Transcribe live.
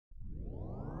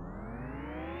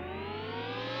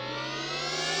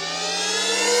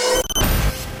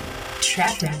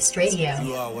Traktivist Radio,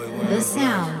 the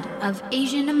sound of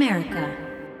Asian America.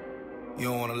 You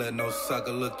don't want to let no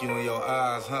sucker look you in your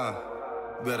eyes, huh?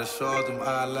 Better show off them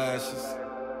eyelashes.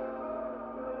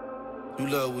 You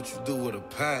love what you do with a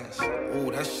passion.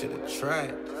 Ooh, that shit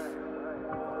attractive.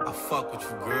 I fuck with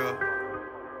you, girl.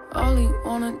 All he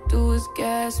wanna do is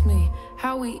gas me.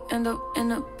 How we end up in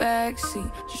the backseat,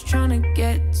 just tryna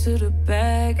get to the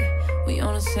bag. We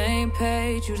on the same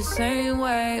page, you the same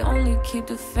way. Only keep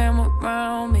the fam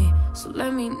around me, so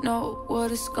let me know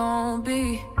what it's gon'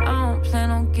 be. I don't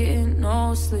plan on getting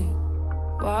no sleep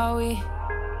while we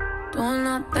doing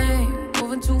our thing,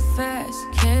 moving too fast.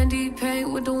 Candy paint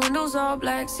with the windows all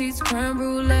black, seats creme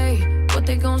brulee. What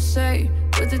they gon' say?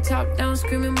 With the top down,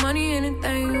 screaming money,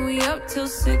 anything. We up till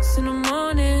 6 in the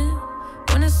morning.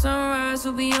 When the sunrise,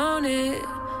 we'll be on it.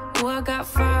 Oh, I got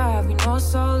 5, you know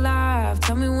it's all live.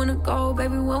 Tell me when to go,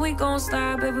 baby, when we gon'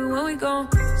 slide. Baby, when we gon'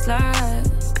 slide.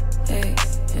 Hey,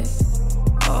 hey.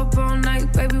 Up all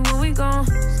night, baby, when we gon'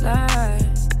 slide.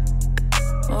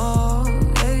 Oh,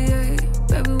 yeah, yeah.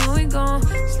 Baby, when we gon'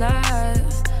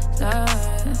 slide,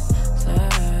 slide,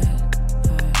 slide,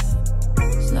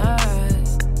 slide.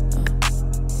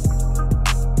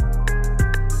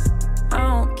 I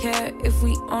don't care if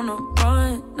we on a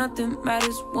run. Nothing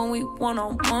matters when we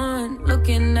one-on-one.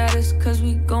 Looking at us cause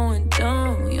we going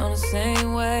dumb. We on the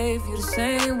same wave, you the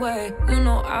same way. You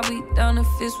know I'll be down if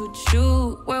it's with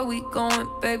you. Where we going,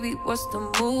 baby, what's the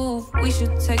move? We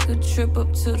should take a trip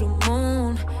up to the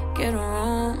moon. Get a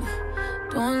room,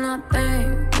 doing our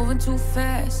thing, moving too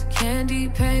fast. Candy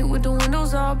paint with the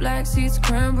windows all black, seats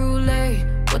creme brulee.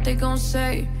 What they gon'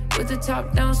 say? With the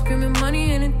top down, screaming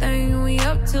money, anything. We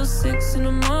up till 6 in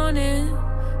the morning.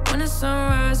 When the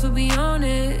sunrise, we'll be on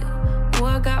it. Oh,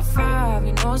 I got 5,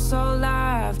 you know it's all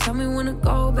live. Tell me when to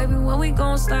go, baby, when we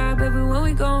gon' slide. Baby, when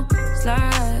we gon'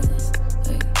 slide.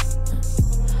 Hey.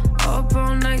 Up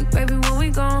all night, baby, when we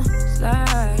gon'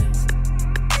 slide.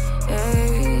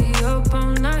 Hey, up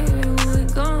all night, baby, when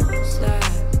we gon' slide.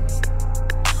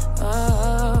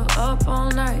 Up all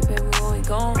night, baby, when we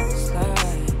gon' slide.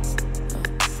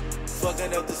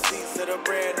 Fucking up the seats of the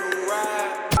brand new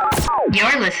ride.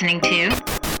 You're listening to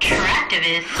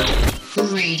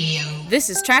Traktivist Radio. This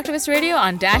is Traktivist Radio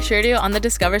on Dash Radio on the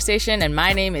Discover Station, and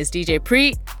my name is DJ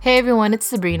Preet. Hey everyone, it's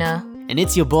Sabrina. And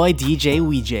it's your boy DJ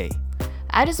Weejay.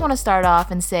 I just want to start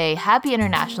off and say Happy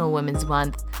International Women's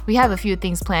Month. We have a few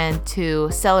things planned to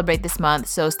celebrate this month,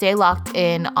 so stay locked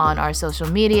in on our social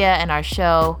media and our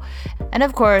show. And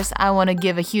of course, I want to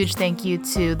give a huge thank you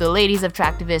to the ladies of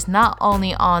Traktivist, not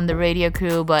only on the radio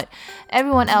crew, but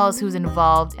everyone else who's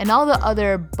involved and all the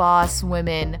other boss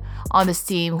women on this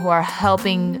team who are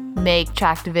helping make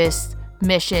Traktivist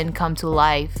mission come to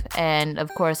life. And of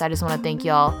course, I just want to thank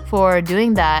y'all for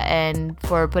doing that and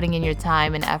for putting in your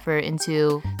time and effort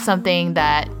into something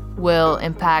that will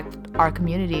impact our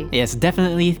community. Yes,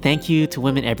 definitely thank you to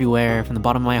women everywhere from the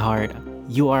bottom of my heart.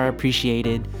 You are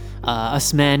appreciated.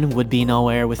 Us men would be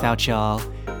nowhere without y'all.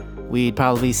 We'd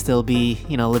probably still be,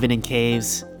 living in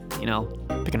caves,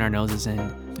 picking our noses and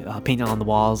painting on the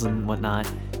walls and whatnot.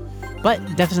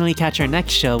 But definitely catch our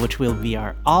next show, which will be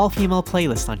our all-female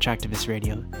playlist on Traktivist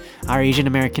Radio. Our Asian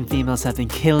American females have been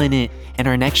killing it, and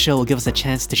our next show will give us a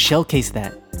chance to showcase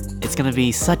that. It's gonna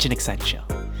be such an exciting show.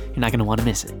 You're not gonna want to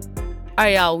miss it.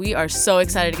 Alright, y'all, we are so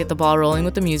excited to get the ball rolling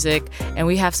with the music, and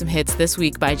we have some hits this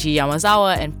week by G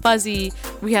Yamazawa and Fuzzy.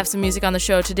 We have some music on the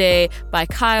show today by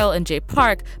Kyle and Jay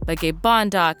Park, by Gabe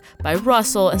Bondoc, by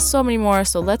Russell, and so many more,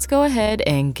 so let's go ahead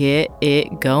and get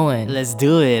it going. Let's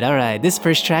do it. Alright, this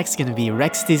first track's gonna be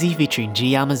Rex Dizzy featuring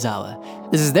G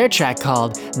Yamazawa. This is their track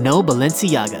called No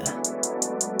Balenciaga.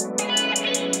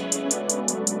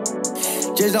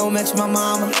 Just don't mention my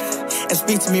mama and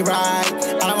speak to me right.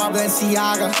 I don't want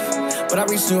Balenciaga, but I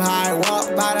reach too high.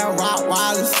 Walk by the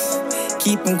Rottweilers,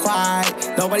 keep them quiet.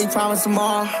 Nobody promised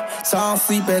tomorrow, so I don't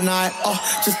sleep at night. Oh,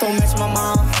 just don't mention my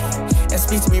mama and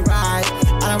speak to me right.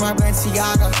 I don't want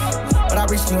Balenciaga, but I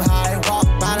reach too high. Walk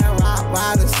by the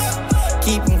Rottweilers,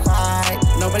 keep them quiet.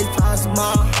 Nobody promised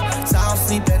tomorrow, so I don't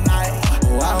sleep at night.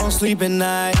 Oh, I don't sleep at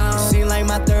night. Seem like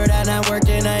my third eye not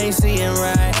working, I ain't seeing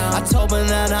right. I told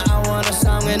Banana I want a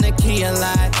song in the key of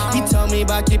light. He told me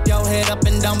about keep your head up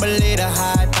and don't believe the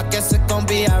hype. I guess it gon'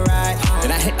 be alright.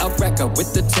 Then I hit a record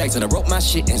with the text and I wrote my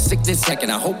shit in 60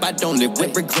 seconds. I hope I don't live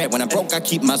with regret. When I broke, I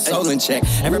keep my soul in check.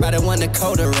 Everybody want to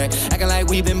co-direct, acting like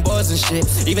we been boys and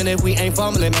shit. Even if we ain't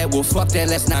fumbling, man, well, fuck that,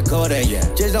 let's not go there, yeah.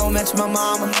 Just don't mention my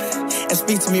mama and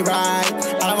speak to me right.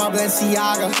 I don't want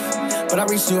Balenciaga, but I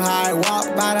reach too high.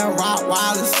 Walk by the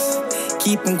Rottweilers,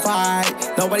 keep them quiet.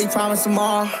 Nobody promised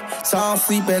tomorrow, so I don't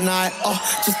sleep at night. Oh,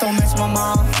 just don't mention my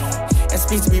mom and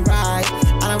speak to me right.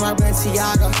 don't rock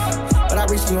Balenciaga, but I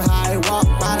reach too high. Walk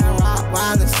by the rock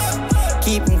wilders,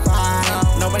 keep them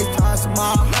quiet. Nobody comes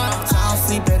tomorrow, so I don't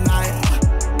sleep at night.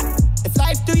 If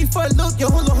life threw you for a loop, you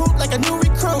hula hoop like a new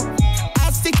recruit.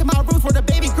 I stick to my roots where the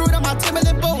baby grew on my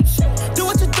Timberland boots. Do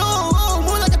what you do,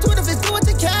 move like a tuna fish, do what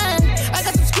you can. I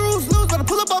got some screws loose, gonna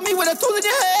pull up on me with a tool in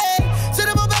your head. Send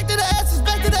them all back to the essence,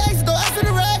 back to the exit, don't ask for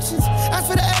directions. Ask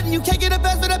for the end, you can't get the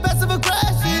best for the best of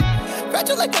aggression.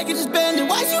 Fragile like packages bending,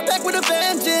 why is you back with a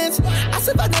vengeance? I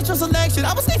said by natural selection,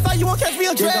 I will stay fire, you won't catch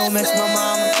real dressing. Don't mention my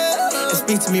mama, and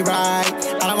speak to me right.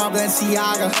 I don't want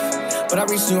Balenciaga, but I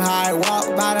reach too high.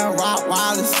 Walk by the rock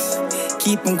wilders,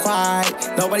 keep them quiet.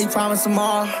 Nobody promised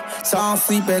tomorrow, so I don't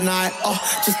sleep at night. Oh,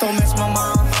 just don't mention my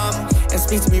mama, and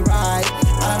speak to me right.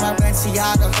 I don't want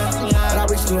Balenciaga, but I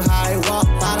reach too high. Walk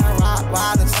by the rock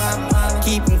wilders,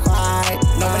 keep them quiet.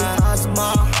 Nobody promised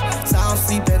tomorrow, so I don't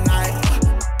sleep at night.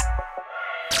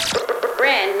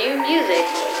 Brand new music.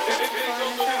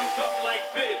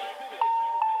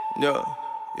 Yeah.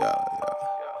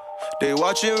 They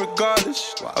watching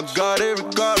regardless, I got it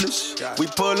regardless. We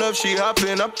pull up, she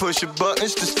hoppin', I push the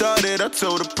buttons to start it. I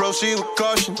told her proceed with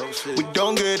caution, we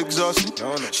don't get exhausted.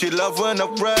 She love when I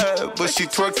rap, but she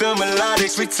twerk the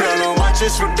melodics. We tell her watch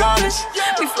us regardless.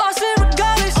 We floss it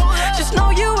regardless. Just know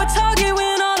you a target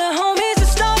when all the homies are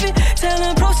starving. Tell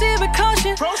them proceed with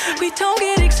caution. We don't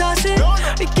get exhausted.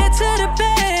 We get to the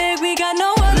bag, we got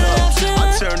no other option.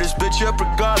 I turn this bitch up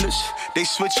regardless. They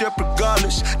switch up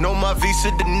regardless. Know my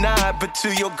visa denied, but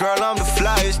to your girl I'm the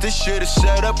flyest. This shit is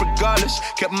set up regardless.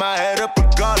 Kept my head up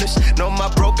regardless. Know my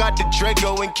bro got the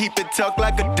Draco and keep it tucked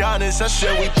like Adonis. I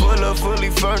said we pull up fully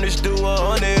furnished, do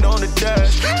 100 on the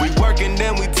dash. We working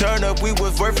then we turn up, we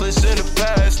was worthless in the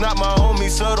past. Not my homie,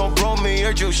 so don't bro me,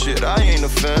 heard your shit, I ain't a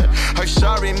fan. Her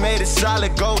sorry made it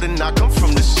solid gold and I come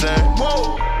from the sand.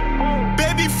 Whoa,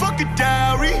 baby fuck a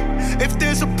dowry. If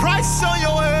there's a price on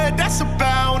your head, that's a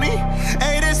bounty.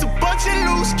 Hey, there's a bunch of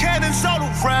loose cannons all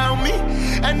around me,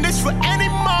 and this for any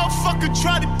motherfucker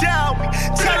try to doubt me.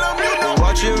 Tell them you know.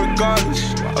 Watch it regardless,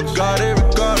 I got it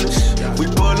regardless. We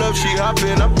pull up, she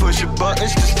hoppin', I push the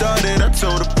buttons to start it. I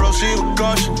told her proceed with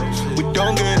caution, we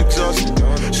don't get exhausted.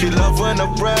 She love when I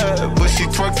rap, but she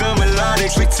twerk the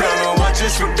melodics. We tell her watch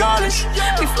us regardless.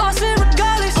 We floss it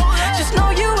regardless. Just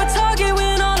know you a target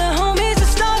when all the homies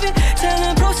are starving. Tell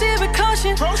them proceed with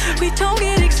caution. We don't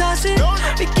get exhausted.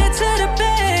 We get to the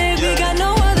bag, we got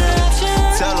no other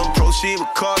option. Tell them proceed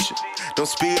with caution, don't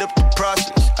speed up the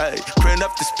process. Ay, print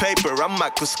up this paper, I'm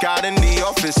Michael Scott in the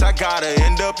office. I gotta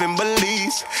end up in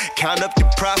Belize, count up the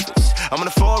profits. I'm in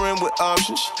a foreign with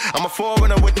options, I'm a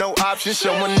foreigner with no options.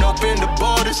 Someone open the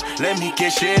borders, let me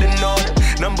get shit in order.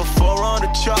 Number 4 on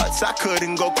the charts, I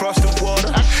couldn't go cross the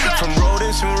water. From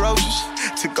rodents and roaches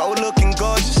to go looking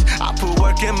gorgeous. I put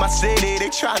work in my city, they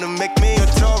tryna make me a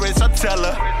tourist. I tell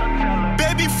her,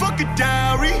 baby, fuck a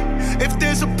dowry. If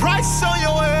there's a price on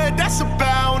your head, that's a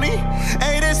bounty.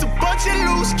 Hey, there's a bunch of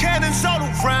loose cannons all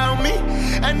around me,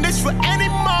 and this for any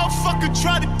motherfucker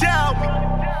try to doubt me.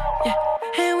 Yeah,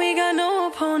 and we got no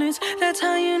opponents. That's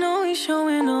how you know we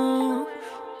showing off.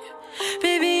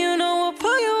 Baby, you know what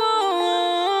put you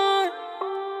on.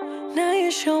 Now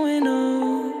you're showing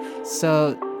off.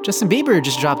 So, Justin Bieber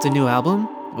just dropped a new album,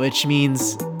 which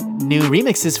means new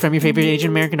remixes from your favorite Asian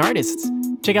American artists.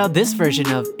 Check out this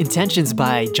version of Intentions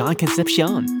by John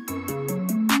Concepcion.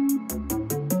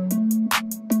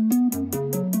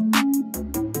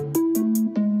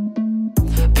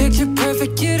 Picture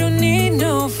perfect, you don't need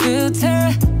no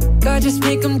filter. God, just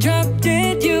make them drop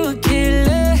dead, you a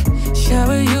killer.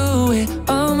 Shower you with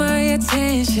all my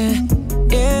attention.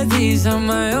 Yeah, these are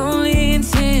my only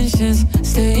intentions.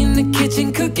 Stay in the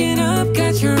kitchen cooking up,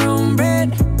 got your own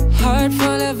bread. Heart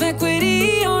full of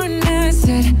equity or an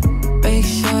asset. Make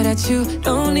sure that you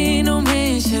don't need no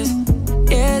mentions.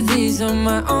 Yeah, these are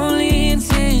my only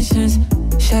intentions.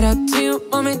 Shout out to you,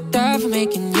 mom and dad for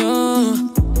making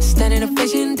you. Standing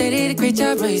ovation, they did a great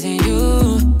job raising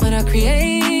you. When I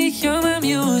create, you're my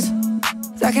muse.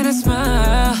 That kind of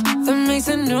smile that makes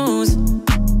the news.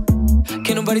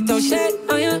 Can't nobody throw shit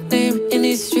on your name in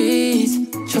these streets.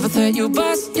 Triple threat, you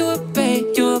boss, you a babe,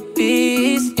 you a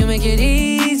beast. You make it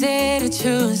easy to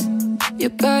choose. You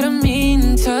got a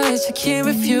mean touch, I can't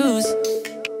refuse.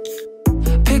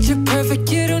 Picture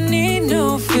perfect, you don't need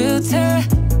no filter.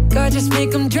 God, just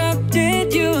make them drop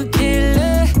dead, you a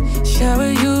killer.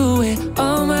 Shower you with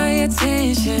all my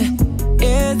attention.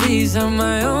 Yeah, these are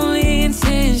my only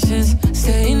intentions.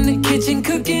 Stay in the kitchen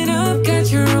cooking up,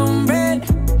 got your own bread.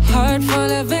 Heart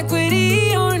full of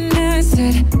equity or an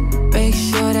asset. Make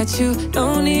sure that you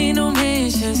don't need no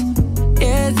mentions.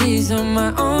 Yeah, Yeah, these are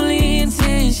my only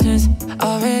intentions.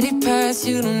 Already passed,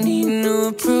 you don't need no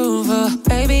approval.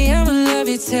 Baby, I'ma love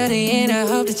you till the end. I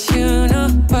hope that you know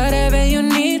whatever you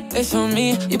need is on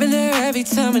me. You've been there every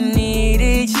time I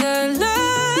needed your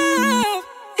love.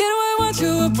 You know I want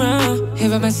you around, here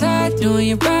by my side, doing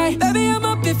you right. Baby, I'm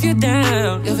up if you're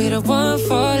down. You'll be the one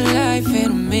for life in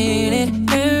a minute.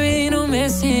 There ain't no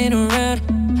messing around.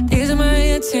 These are my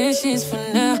intentions for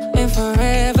now and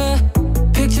forever.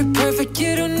 Picture perfect,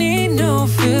 you don't need no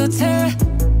filter.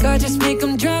 God, just make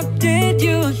them drop dead,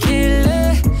 you a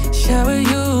killer. Shower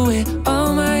you with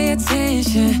all my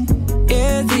attention.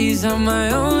 Yeah, these are my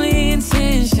only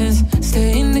intentions.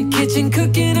 Stay in the kitchen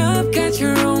cooking up, got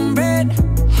your own bread.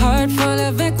 Heart full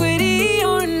of equity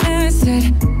on an asset.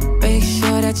 Make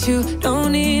sure that you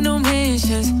don't need no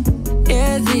mentions.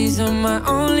 Yeah, these are my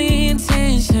only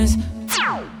intentions.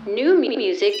 New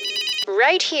music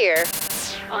right here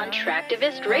on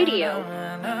Traktivist Radio.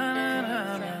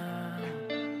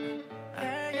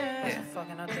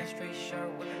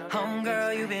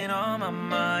 Homegirl, you been on my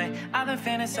mind. I've been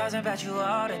fantasizing about you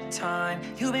all the time.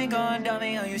 You been going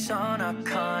dummy on you so not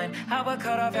kind. I would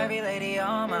cut off every lady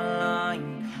on my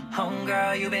line.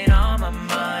 Homegirl, you been on my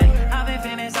mind. I've been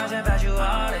fantasizing about you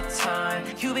all the time.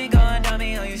 You been going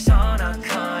dummy on you so not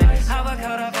kind. I would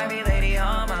cut off every lady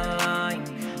on my line.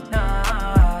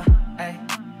 Nah, hey.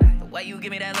 The way you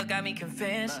give me that look got me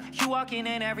convinced. You walking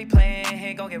in every plane,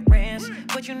 here gon' get rinsed.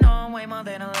 But you know I'm way more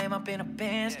than a lame up in a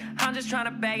Benz. I'm just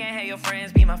tryna bag and have your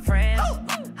friends be my friends.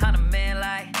 I'm a man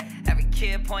like every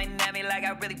kid pointing at me like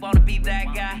I really wanna be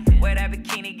that guy. Wear that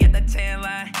bikini, get the tan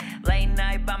line. Late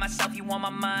night by myself, you on my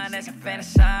mind as I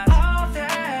fantasize. All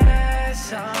that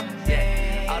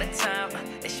someday, all the time,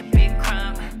 it should be a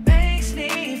crime. Makes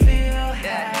me feel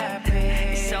happy.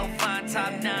 You're so fine,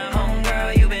 top down.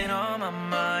 Homegirl, you been on my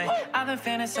mind. I've been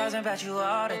fantasizing about you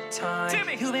all the time.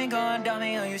 You been going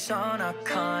dummy on you so not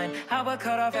kind. I would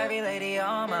cut off every lady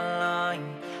on my line.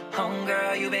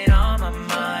 Homegirl, you been on my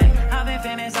mind. I've been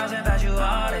fantasizing about you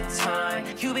all the time.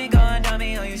 You been going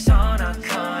dummy on you so not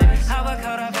kind. I would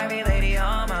cut off every lady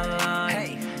on my line.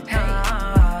 Hey,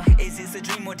 hey, is this a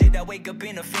dream or did I wake up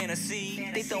in a fantasy?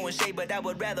 They throwing shade, but I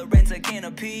would rather rent a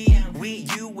canopy. We,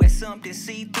 you, with something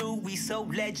see-through. We so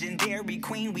legendary,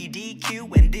 queen, we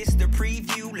DQ. And this the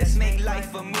preview, let's make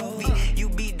life a movie. You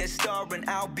be the star and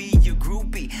I'll be your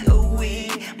groupie. Ooh-wee,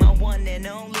 my one and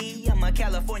only. I'm a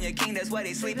California king, that's why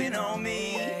they sleeping on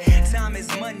me. Time is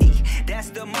money,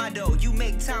 that's the motto. You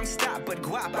make time stop, but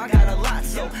guap, I got a lot.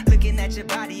 So looking at your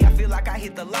body, I feel like I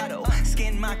hit the lotto.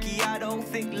 Skin macchiato,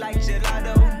 thick like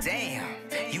gelato. Damn,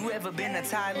 you ever been to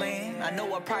Thailand? I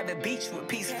know a private beach with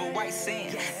peaceful white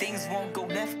sand. Things won't go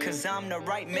left cause I'm the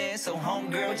right man. So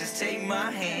homegirl, just take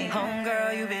my hand.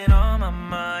 Homegirl, you been on my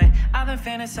mind. I've been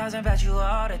fantasizing about you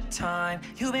all the time.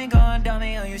 You been going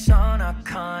dummy on you so not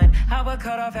kind. I would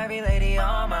cut off every lady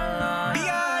on my line.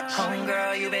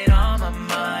 Homegirl, you been on my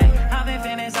mind. I've been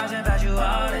fantasizing about you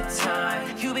all the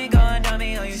time. You been going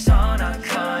dummy on you so not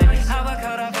kind. I would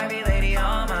cut off every lady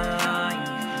on my line.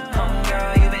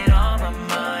 Homegirl, you been on my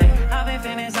mind. I've been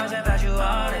fantasizing about you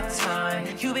all the time.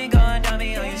 You been going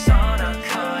dummy on you so not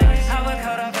kind. I would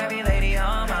cut off every lady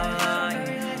on my line.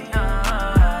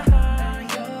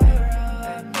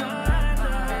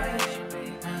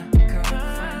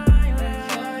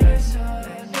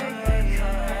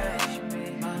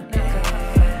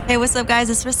 Hey, what's up, guys?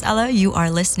 It's Rosella. You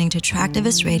are listening to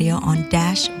Traktivist Radio on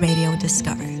Dash Radio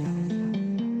Discover.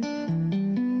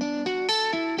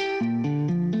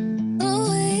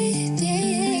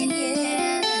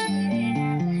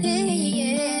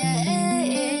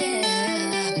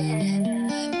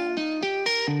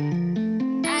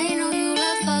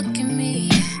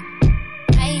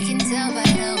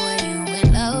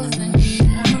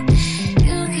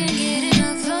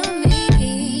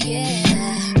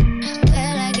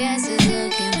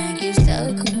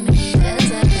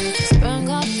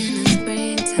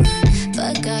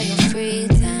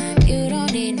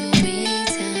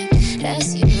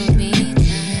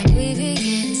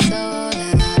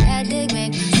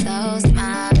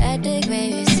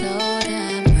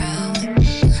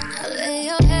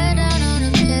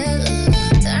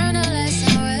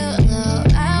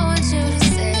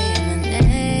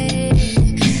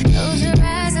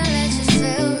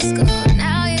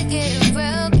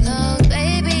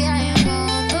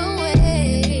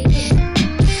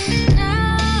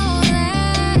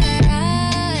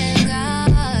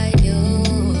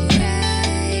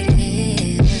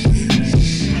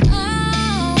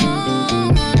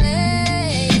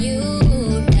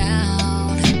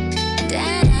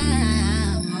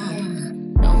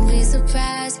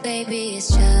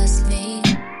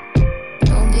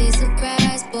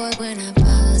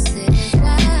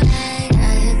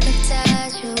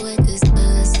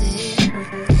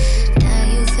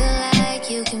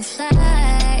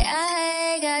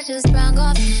 just sprung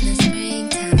off in the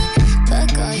springtime.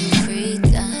 Fuck all your free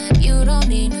time. You don't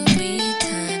need no me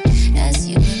time. That's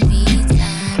you and me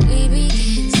time. We be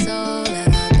getting so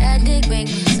loud. That dick make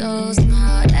me so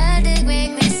smart. That dick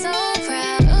make me so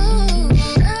proud. Ooh,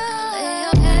 lay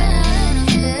your head on a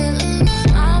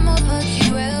pillow. I'ma fuck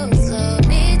you real slow.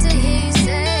 Need to hear you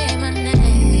say my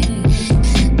name.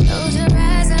 Close your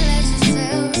eyes and let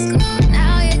yourself go.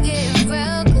 Now you're getting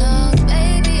real close,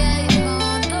 baby. Yeah, you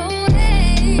on the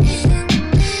way.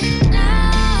 Now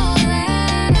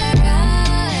that I got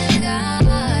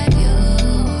you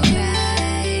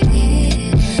right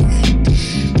here,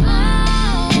 I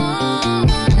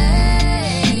wanna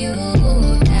lay you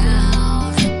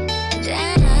down.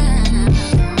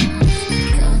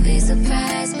 Don't be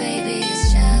surprised, baby, it's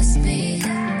just me.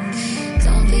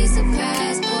 Don't be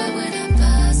surprised, boy, when I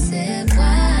bust it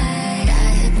wide. I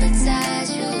hypnotize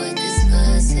you with this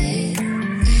pussy.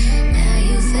 Now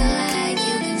you feel like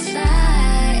you can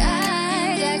fly.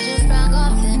 I got you sprung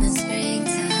off in the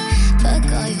springtime.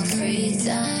 Fuck all your free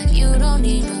time. You don't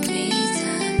need no me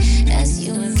time. That's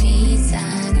you and me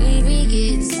time. We be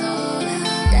getting so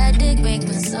loud. That dick make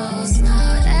me so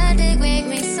smart. That dick make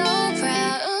me so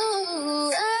proud.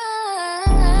 Ooh,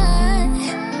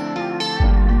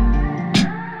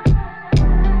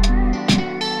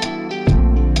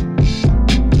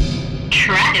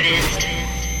 Traktivist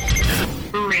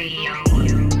Radio.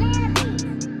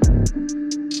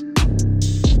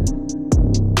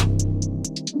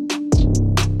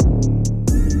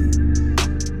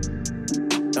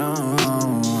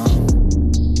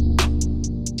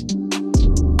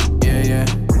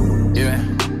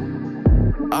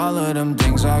 All of them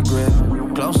things I grip,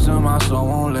 close to my soul,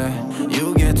 won't let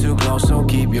you get too close, so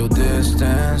keep your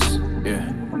distance.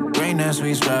 Yeah, greatness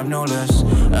we strive no less.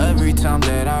 Every time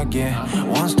that I get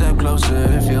one step closer,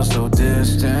 it feels so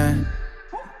distant.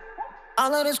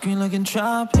 All of this green looking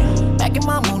chopping, back in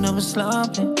my mood, never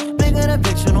slopping. Bigger the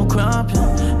picture, no cropping.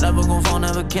 Never gon' fall,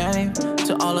 never came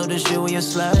to all of this shit, we a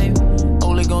slave.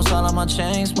 Holy Ghost all on my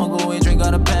chain, smoke away, drink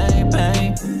all the pain.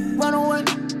 Run away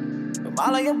from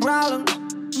all of your problems.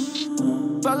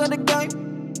 Fuck up the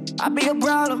game, I be a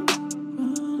problem.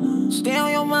 Stay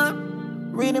on your mind,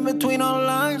 reading between all the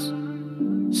lines.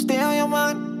 Stay on your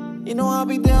mind, you know I'll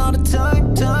be there all the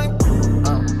time.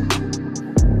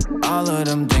 All of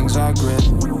them things I grip,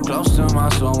 close to my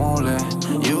soul, won't let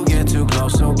you get too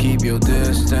close, so keep your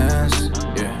distance.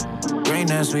 Yeah,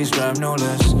 greatness we strive no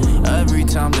less. Every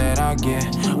time that I get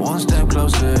one step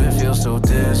closer, it feels so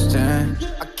distant.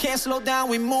 I can't slow down,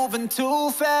 we moving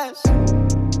too fast.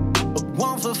 But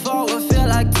 1 for 4 would feel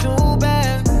like too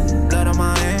bad. Blood on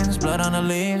my hands, blood on the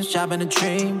leaves, chopping the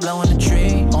tree, blowing the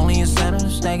tree. Only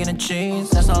incentives, stacking the cheese,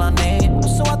 that's all I need.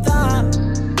 So I thought,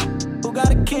 who got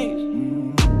the keys?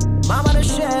 Mama to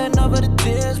shed over the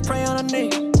tears, pray on her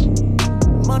knees.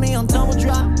 Money on tumble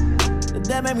drop,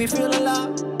 that made me feel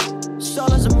alive.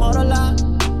 Soul is immortalized,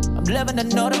 I'm living to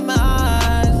know the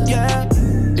mind. Yeah.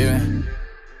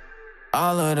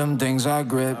 All of them things I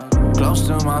grip, close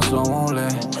to my soul, won't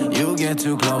let you get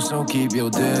too close, so keep your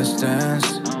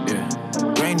distance. Yeah,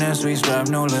 greatness we strive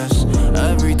no less.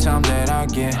 Every time that I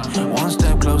get one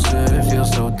step closer, it feels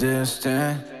so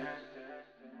distant.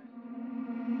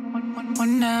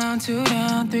 1 down, 2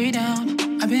 down, 3 down.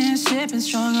 I've been sipping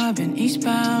strong, I've been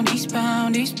eastbound.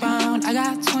 I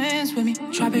got twins with me.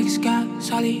 Tropic sky,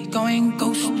 solid, going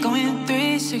ghost, going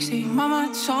 360.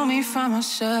 Mama told me from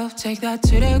myself, take that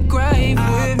to the grave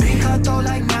with me. Big cut though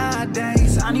like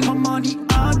nowadays. I need my money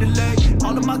on delay.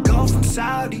 All of my gold from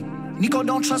Saudi. Nico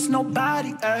don't trust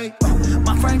nobody, ayy.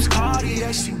 My frame's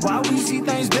Cartier, see why we see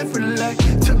things differently.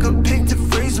 Took a pic to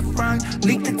freeze a frame,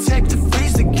 leak the tech to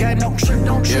freeze the cat. Don't trip.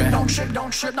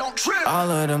 All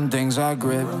of them things I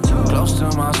grip, close to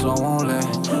my soul, won't let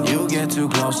you get too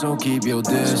close, so keep your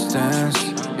distance.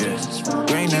 Yeah,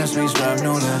 greatness we strive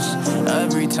no less.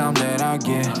 Every time that I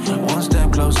get one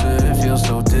step closer, it feels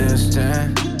so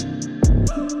distant.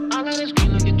 All of this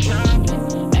green looking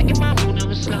chopping, back in my mood,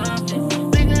 never slopping.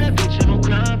 Bigger the picture, no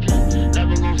cropping.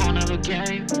 Never gon' fall, never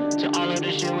came to all of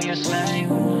this shit, we a slave.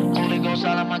 Holy Ghost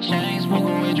all on my chain, smoke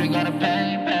away, drink all the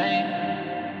pain.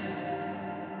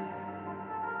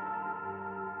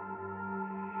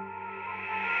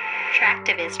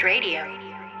 Traktivist Radio.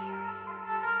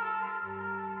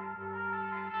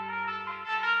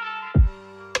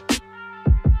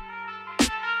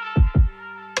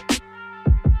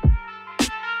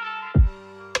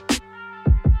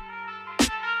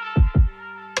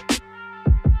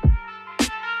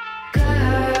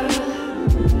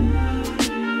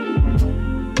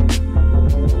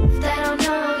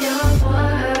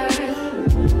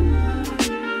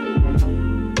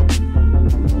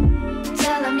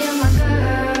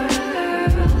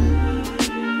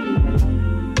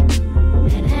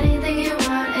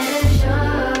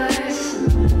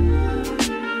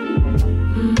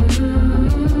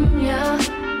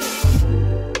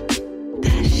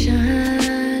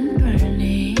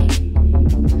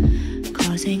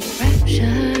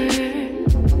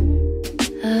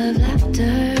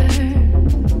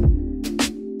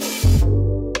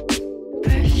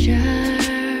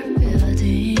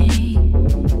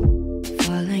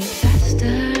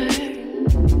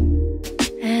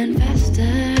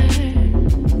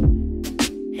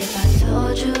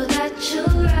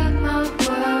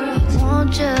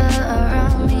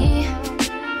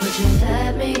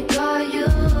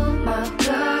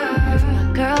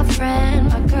 girlfriend,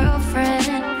 my girlfriend.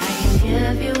 I can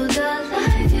give you the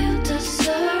life you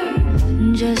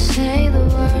deserve. Just say the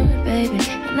word, baby,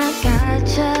 and I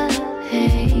gotcha.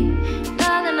 Hey,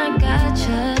 darling, I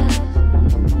gotcha.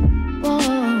 Whoa,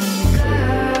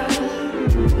 girl.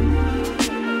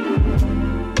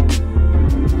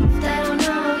 If they don't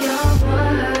know your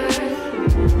worth,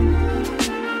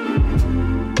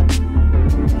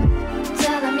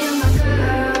 tell them you're my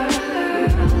girl.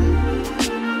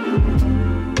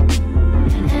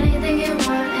 And anything you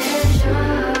want is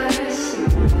yours.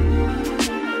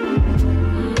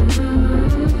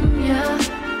 Yeah.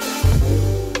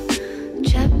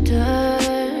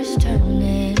 Chapters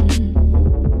turning,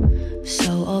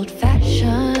 so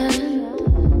old-fashioned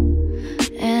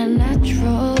and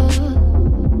natural.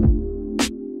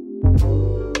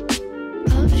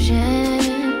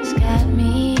 Potions got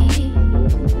me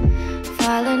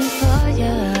falling for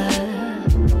ya.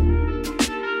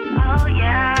 Oh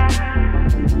yeah,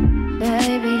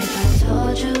 baby, if I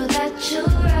told you that you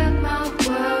rock my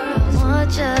world,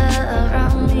 want ya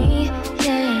around me,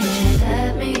 yeah, would you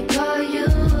let me call you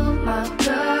my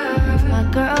girl, my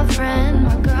girlfriend,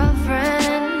 my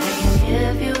girlfriend? I can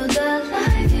give you the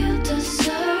life you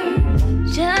deserve.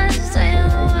 Just say a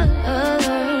word,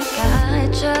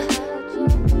 gotcha.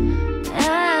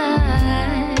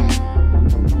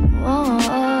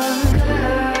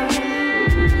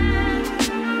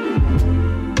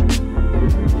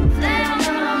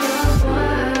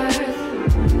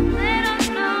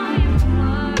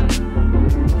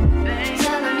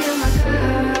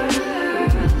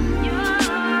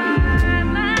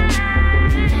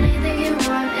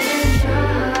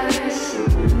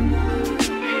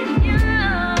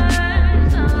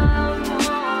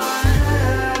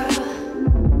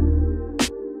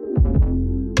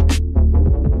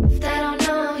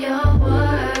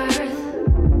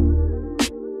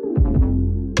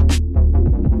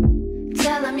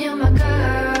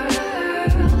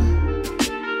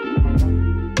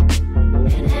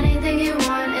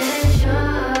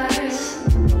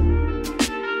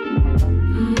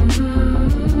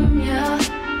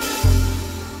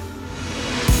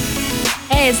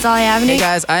 Dolly Avenue. Hey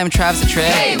guys, I am Travis the Trey.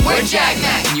 Hey, we're Jack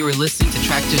Mac. And you are listening to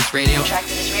Traktivist Radio.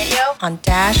 Traktivist Radio On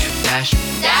Dash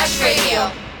Radio.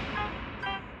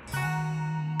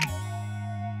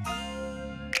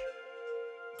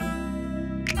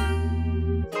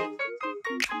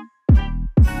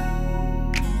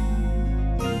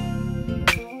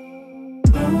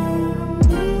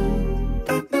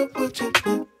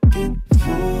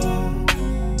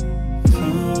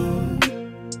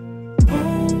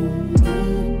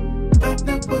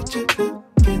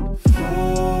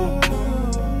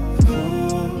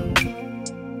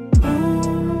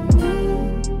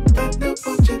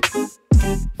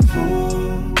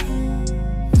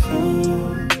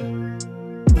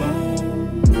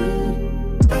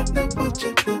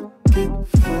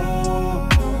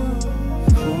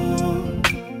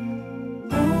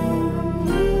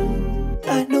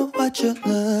 I know what you're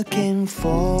looking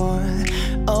for.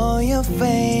 All your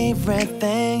favorite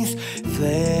things,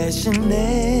 flashing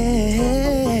this.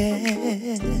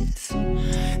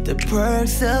 The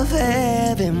perks of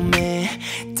having me,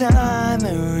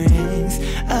 diamond rings.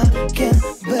 I can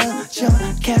build your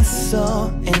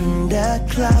castle in the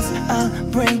clouds. I'll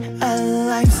bring a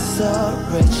life so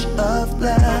rich of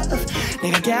love.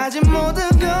 내가 가진 모든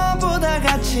것보다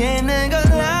가치 있는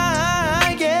걸라,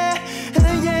 yeah,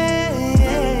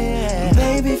 yeah.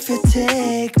 Baby, if you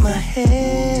take my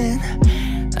hand,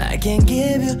 I can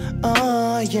give you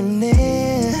all you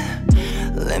need.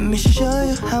 Let me show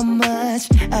you how much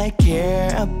I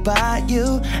care about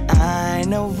you. I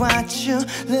know what you're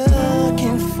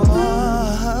looking for.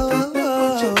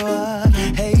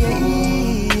 Hey,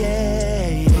 yeah,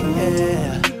 yeah,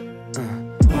 yeah.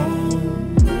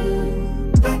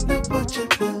 I know what you're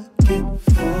looking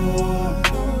for.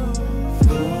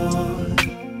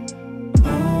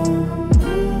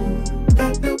 I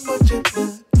know what you're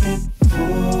looking for.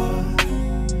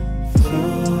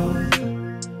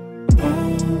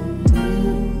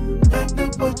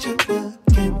 What you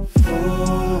looking for?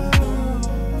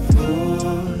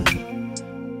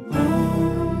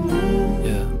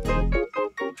 Yeah.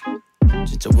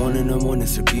 진짜 원해는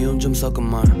원했을 귀여움 좀 섞은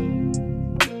말.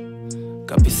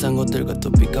 값비싼 것들과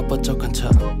또 삐까뻔쩍한 차.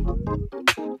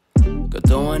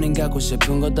 것도 아닌 갖고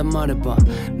싶은 거다 말해봐.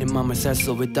 네 맘을 살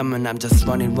수 있다면 I'm just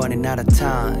running out of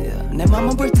time, yeah. 내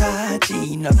맘은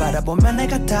불타지. 널 바라보면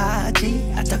내가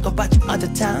타지. I talk about you all the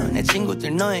time. 내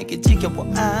친구들 너에게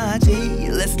지켜보아지.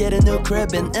 Let's get a new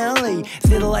crib in LA.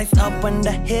 See the lights up on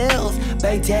the hills.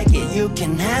 Babe, take it, you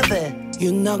can have it.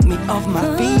 You knock me off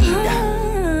my feet.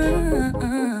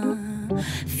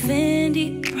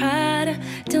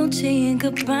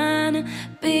 Gabbana,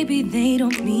 baby, they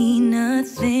don't mean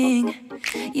nothing.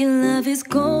 Your love is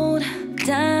gold,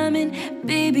 diamond,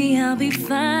 baby, I'll be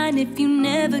fine if you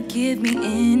never give me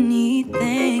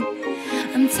anything.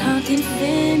 I'm talking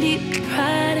Fendi,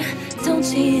 Prada,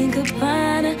 Dolce &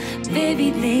 Gabbana,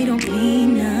 baby, they don't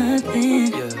mean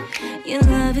nothing. Your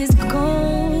love is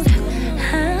gold,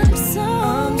 I'm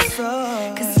so,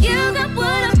 cause you got what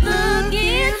I'm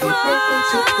looking for.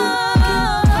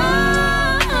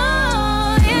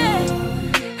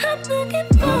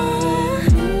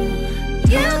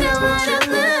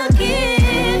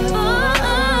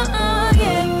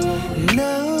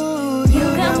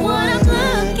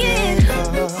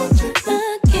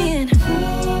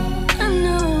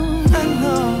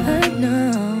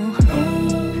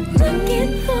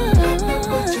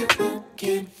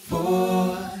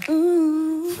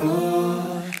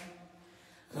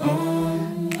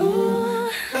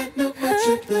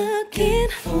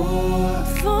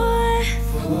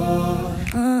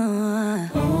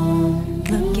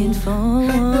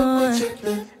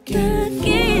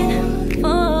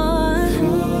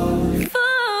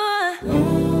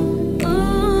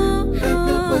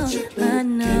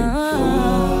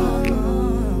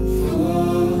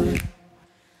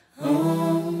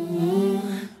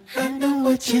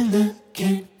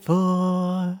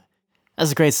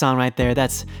 That's a great song right there.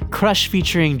 That's Crush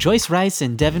featuring Joyce Rice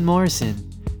and Devin Morrison.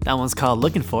 That one's called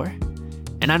Looking For.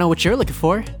 And I know what you're looking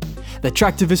for. The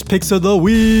Traktivist Picks of the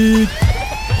Week.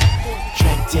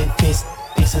 Traktivist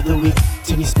Picks of the Week.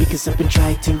 Turn your speakers up and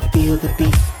try to feel the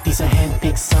beat. These are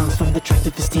hand-picked songs from the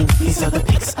Traktivist team. These are the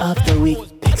Picks of the Week.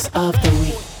 Picks of the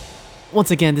Week.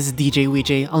 Once again, this is DJ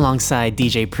Weejay alongside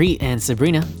DJ Preet and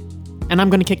Sabrina. And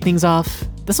I'm gonna kick things off.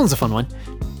 This one's a fun one.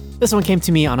 This one came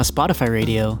to me on a Spotify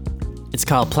radio. It's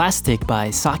called Plastic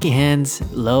by Saki Hands,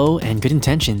 Low, and Good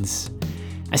Intentions.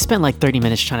 I spent like 30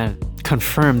 minutes trying to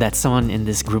confirm that someone in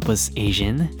this group was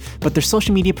Asian, but their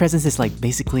social media presence is like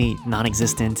basically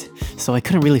non-existent, so I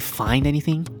couldn't really find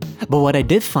anything. But what I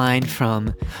did find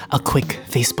from a quick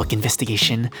Facebook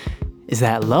investigation is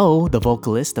that Low, the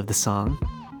vocalist of the song,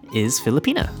 is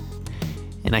Filipina.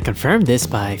 And I confirmed this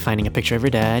by finding a picture of her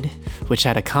dad, which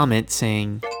had a comment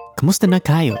saying, "Kumusta na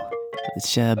kayo?"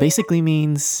 which basically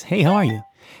means, "Hey, how are you?"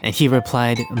 And he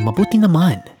replied, "Mabuti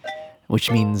naman," which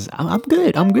means, I'm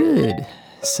good.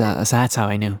 So that's how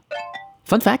I knew.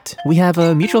 Fun fact, we have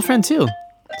a mutual friend too.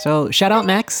 So shout out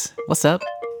Max, what's up?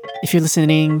 If you're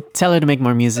listening, tell her to make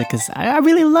more music, because I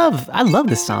love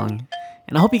this song.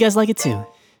 And I hope you guys like it too.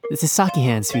 This is Saki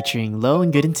Hands featuring Low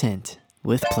and Good Intent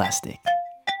with Plastic.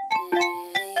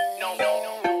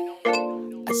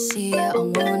 I see it, I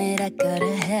want it, I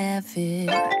gotta have it.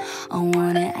 I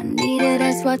want it, I need it,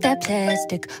 that's what that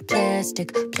plastic.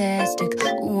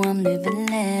 Ooh, I'm living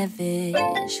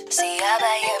lavish. See, I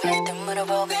buy everything with a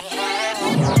broken.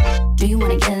 Do you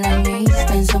wanna get like me?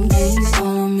 Spend some things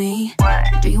on me.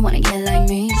 Do you wanna get like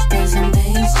me? Spend some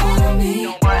things on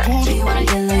me. Do you wanna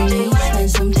get like me? Spend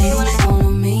some things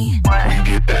on me.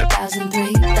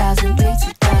 2003,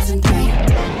 2003.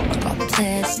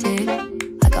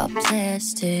 I got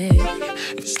plastic.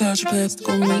 It's not your plastic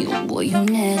on me, oh boy, you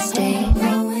nasty.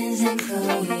 Ruins and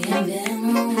Chloe and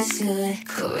Ben always good.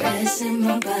 Caressing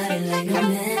my body like no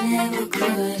man ever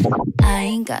could. I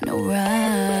ain't got no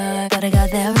ride, but I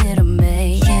got that rhythm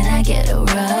made. Can I get a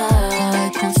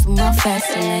ride? Close to my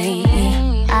fast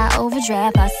lane. I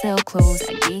overdraft, I sell clothes,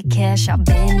 I get cash, I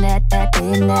bend that.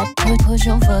 Put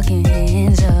your fucking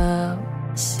hands up.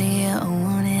 See it, I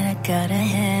want it, I gotta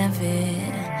have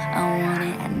it. I want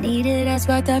it, I need it, that's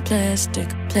why that plastic.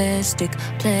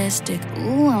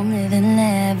 Ooh, I'm living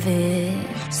lavish.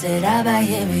 Said I buy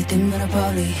everything, but I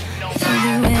probably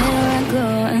everywhere I go,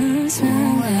 I'm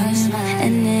smiling.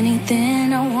 And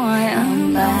anything I want,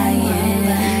 I'm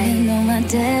buying. You know my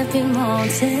debt be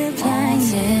multiplying.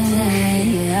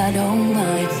 Yeah, I don't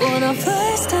mind. For the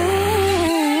first time,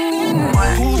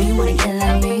 do you wanna get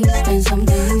like me? Spend some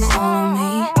things on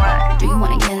me. Do you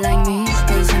wanna get like me?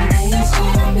 Spend some things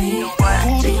on me.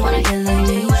 Do you wanna get like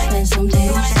me? Spend some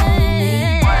things on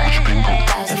me.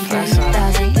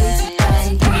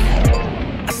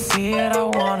 2003. I see it, I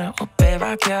want it, oh babe,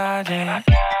 I got it.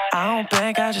 I don't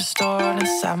beg, I just store it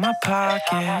inside my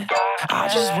pocket. I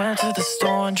just went to the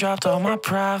store and dropped all my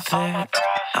profit.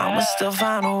 I'ma still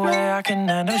find a way I can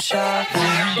end up shopping.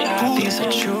 These are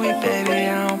chewy, baby,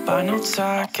 I don't buy no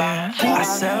Target. I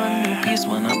sell a new piece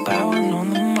when I buy one on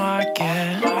the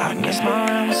market. I miss my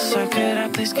rhyme, so could I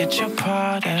please get your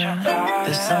pardon?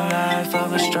 This is the life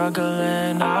of a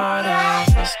struggling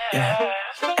artist. Yeah,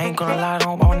 ain't gonna lie,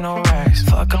 don't want no rag. racks.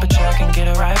 Fuck up a check and get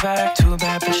it right back. Too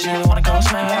bad, but she wanna go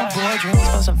smash. Boy, dreams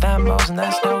for some fat mo's and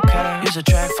that's no cap. Use a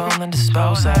track phone, then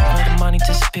dispose that. Let the money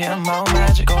disappear, more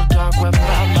magic. Go dark web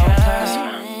about no past.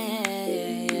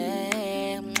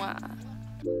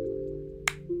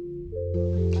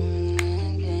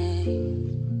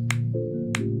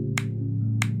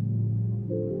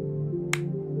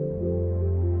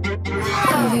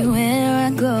 Everywhere I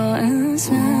go, I'm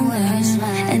smiling,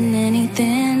 and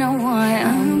anything I want,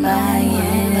 I'm buying.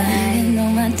 You know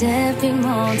my debt be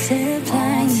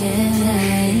multiplying.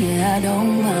 Yeah, I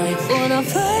don't mind. For the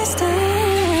first time,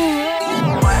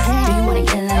 do you wanna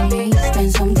get like me?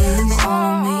 Spend some things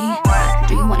on me.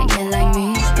 Do you wanna get like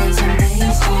me? Spend some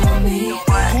things on me.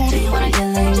 Do you wanna get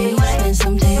like me? Spend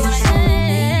some things on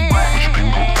me.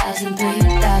 1,003,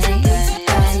 1,002,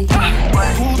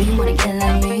 1,003. Do you wanna get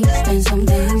like me? Spend some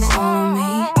things on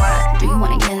me. Do you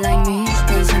wanna get like me?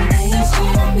 Spend some things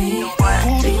on me.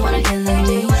 Do you wanna get like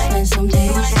me? Spend some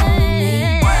things on me.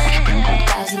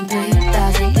 1,003,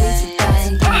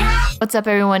 1,002, 1,003. What's up,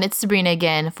 everyone? It's Sabrina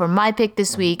again. For my pick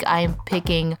this week, I am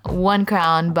picking One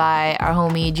Crown by our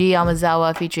homie G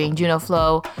Yamazawa featuring Juno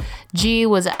Flow. G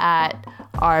was at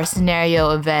our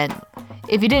Scenario event.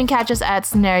 If you didn't catch us at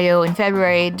Scenario in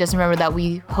February, just remember that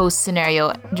we host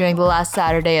Scenario during the last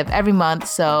Saturday of every month,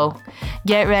 so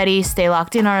get ready, stay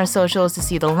locked in on our socials to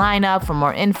see the lineup for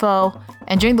more info.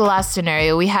 And during the last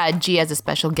Scenario, we had G as a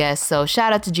special guest, so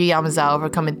shout out to G Yamazawa for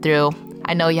coming through.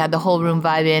 I know you had the whole room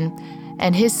vibing,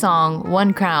 and his song,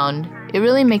 One Crown, it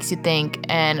really makes you think,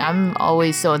 and I'm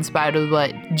always so inspired with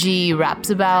what G raps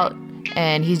about,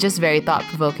 and he's just very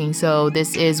thought-provoking. So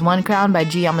this is One Crown by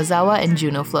G Yamazawa and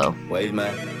Juno Flow. Wave,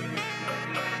 man.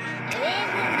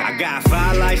 I got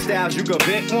 5 lifestyles, you could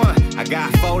pick one. I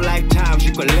got 4 lifetimes,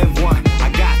 you could live one.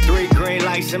 I got 3 green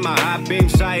lights in my high beam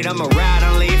sight. I'ma ride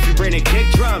only if you bring a kick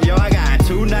drum. Yo, I got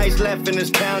 2 nights left in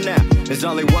this town now. There's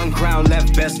only 1 crown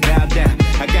left, best bow down.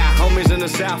 I got homies in the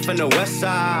south and the west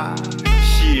side.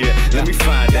 Shit, let me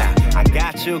find out. I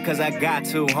got you cause I got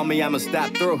to. Homie, I'ma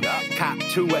stop through. Cop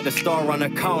 2 at the store on the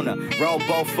corner. Roll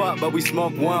both up, but we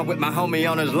smoke one with my homie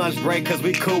on his lunch break cause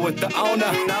we cool with the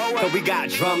owner. Cause we got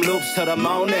drum loops to the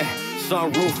morning.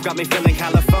 Sunroof got me feeling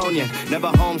California. Never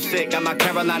homesick, got my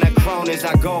Carolina cronies.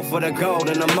 I go for the gold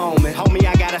in the moment. Homie,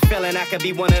 I got a feeling I could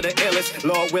be one of the illest.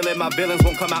 Lord willing, my villains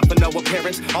won't come out for no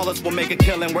appearance. All us will make a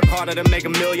killing. Work harder to make a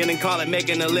million and call it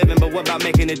making a living. But what about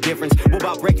making a difference? What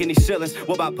about breaking these ceilings?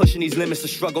 What about pushing these limits? The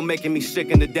struggle making me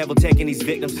sick and the devil taking these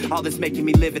victims. All this making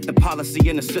me live it. The policy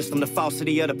in the system, the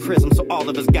falsity of the prism. So all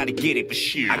of us gotta get it for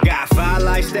sure. I got 5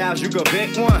 lifestyles, you could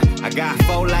pick one. I got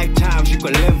 4 lifetimes, you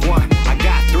could live one. I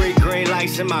got 3 green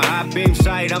lights in my high beam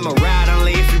sight. I'ma ride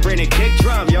only if you bring a kick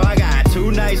drum. Yo, I got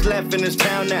 2 nights left in this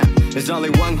town now. There's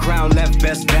only 1 crown left,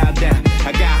 best bow down.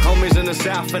 I got homies in the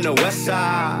south and the west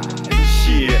side.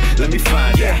 Shit, let me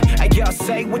find out. Hey, y'all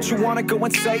say what you wanna go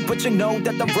and say, but you know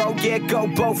that the road, yeah, go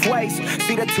both ways.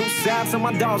 See the 2 sides and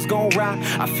my dog's gon' ride.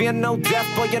 I fear no death,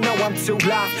 but you know I'm too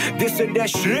live. This or that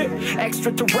shit,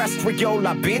 extraterrestrial.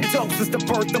 I've been dope since the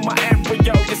birth of my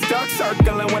embryo. You're stuck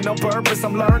circling with no purpose.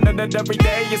 I'm learning that every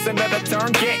day is another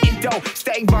turn. Getting dope,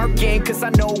 stay working, cause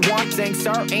I know one thing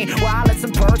certain. Wireless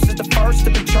and purse is the first to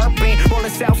be chirping.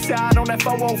 Rolling southside on that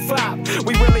 405.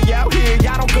 We really out here,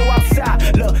 y'all don't go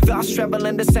outside. Look, thoughts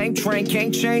traveling the same train.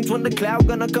 Can't change when the cloud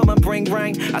gonna come and bring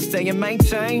rain. I stay and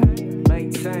maintain.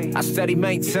 I steady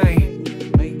maintain.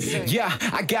 Yeah,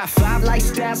 I got 5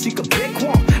 lifestyles, you can pick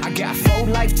one. I got 4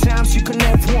 lifetimes, you can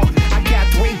live one. I got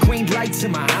 3 green lights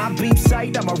in my high beam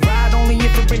sight. I'ma ride only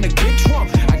if I bring a good drum.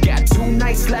 I got 2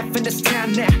 nights left in this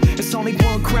town now. It's only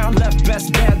 1 crown left,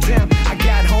 best bow down. I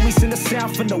got homies in the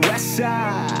south and the west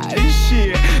side.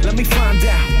 Shit, let me find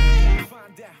out.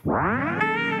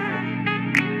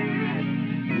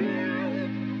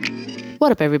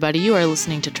 What up, everybody? You are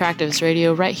listening to Traktivist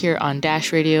Radio right here on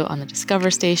Dash Radio on the Discover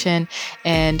station,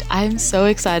 and I'm so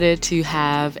excited to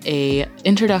have a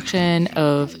introduction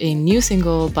of a new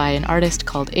single by an artist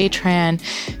called A-Tran,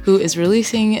 who is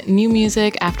releasing new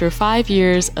music after 5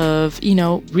 years of,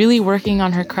 really working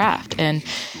on her craft, and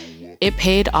it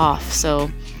paid off. So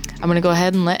I'm gonna go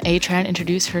ahead and let A-Tran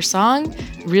introduce her song.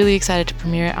 Really excited to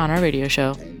premiere it on our radio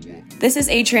show. This is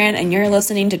A-Tran, and you're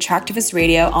listening to Traktivist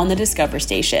Radio on the Discover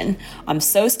station. I'm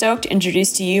so stoked to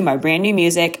introduce to you my brand new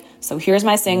music, so here's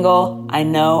my single, I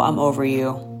Know I'm Over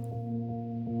You.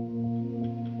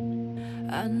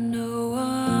 I know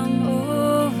I'm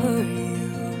over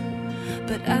you,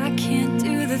 but I can't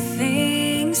do the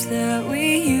things that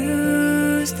we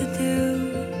used to do.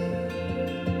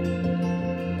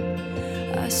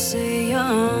 I say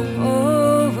I'm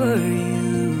over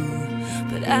you,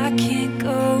 but I can't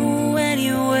go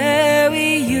anywhere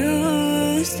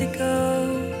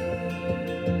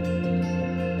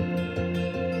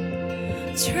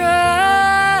Try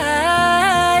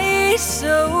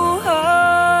so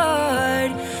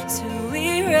hard to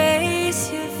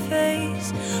erase your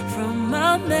face from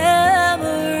my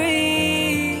memory.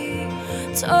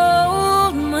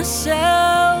 Told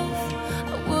myself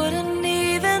I wouldn't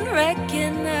even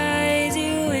recognize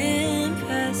you in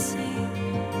passing,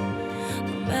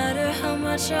 no matter how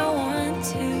much I want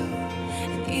to.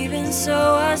 And even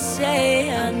so I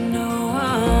say I know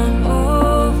I'm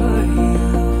over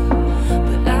you,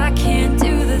 but I can't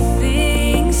do the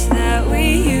things that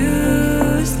we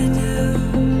used to do.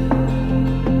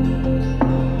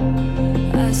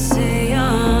 I say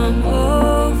I'm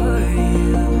over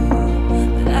you,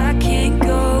 but I can't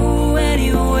go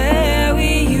anywhere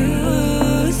we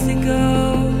used to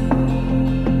go.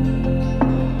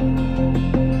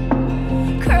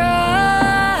 Cry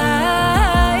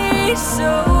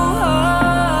so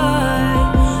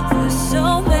hard for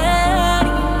so many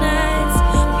nights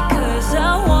because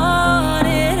I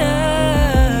wanted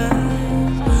us.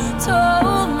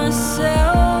 Told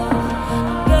myself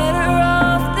I'm better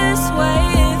off this way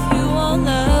if you won't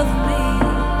love me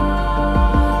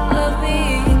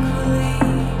equally.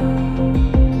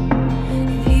 And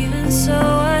even so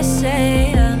I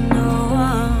say I know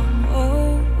I'm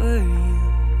over you,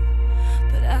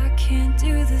 but I can't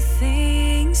do the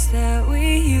things that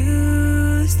we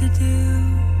used to do.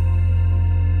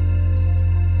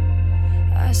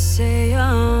 I say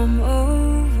I'm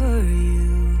over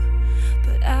you,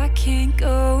 but I can't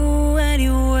go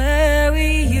anywhere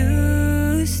we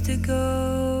used to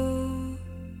go.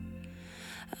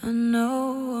 I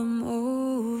know I'm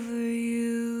over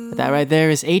you. That right there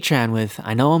is A-Tran with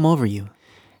I Know I'm Over You.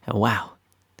 And wow,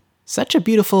 such a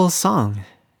beautiful song.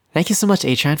 Thank you so much,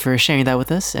 A-Tran, for sharing that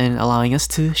with us and allowing us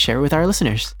to share with our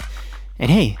listeners. And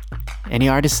hey, any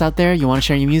artists out there you want to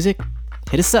share your music?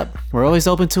 Hit us up. We're always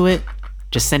open to it.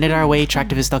 Just send it our way,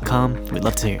 Traktivist.com. We'd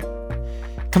love to hear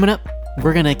it. Coming up,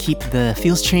 we're gonna keep the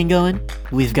Feels train going.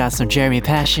 We've got some Jeremy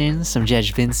Passion, some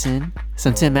Jedge Vinson,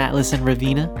 some Tim Atlas and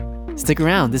Ravina. Stick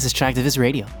around, this is Traktivist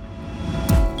Radio.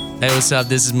 Hey, what's up?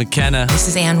 This is McKenna. This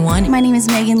is Ann One. My name is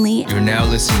Megan Lee. You're now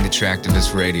listening to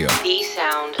Traktivist Radio, The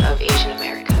sound of Asian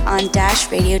America. On Dash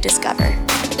Radio Discover.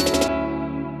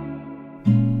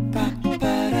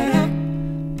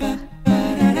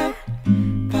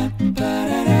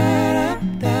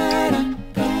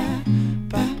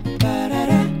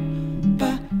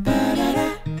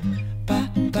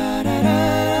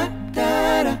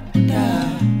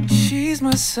 She's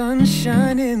my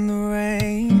sunshine in the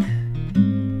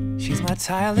rain. She's my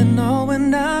Tylenol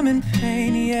when I'm in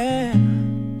pain, yeah.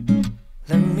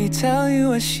 Let me tell you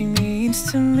what she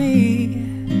means to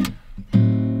me.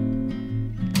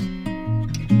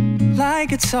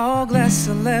 Like a tall glass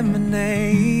of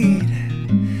lemonade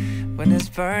when it's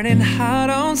burning hot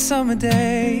on summer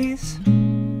days.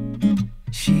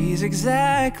 She's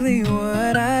exactly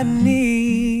what I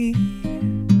need.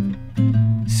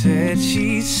 Said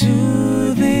she's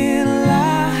soothing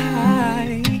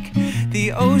like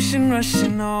the ocean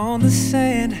rushing on the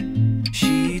sand.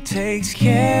 She takes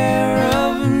care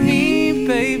of me,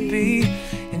 baby,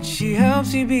 and she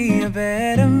helps me be a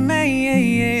better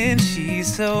man.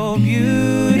 She's so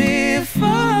beautiful.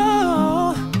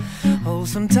 Oh,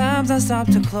 sometimes I stop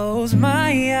to close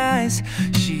my eyes.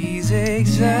 She's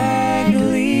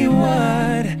exactly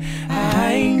what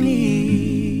I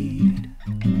need.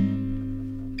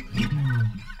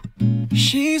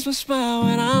 She's my smile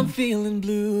when I'm feeling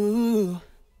blue.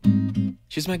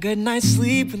 She's my good night's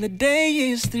sleep when the day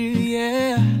is through,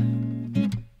 yeah.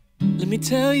 Let me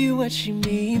tell you what she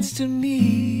means to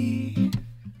me.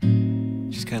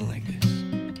 She's kinda like this.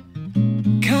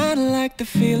 Kinda like the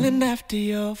feeling after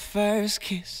your first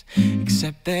kiss,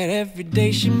 except that every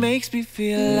day she makes me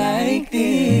feel like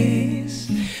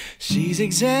this. She's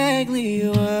exactly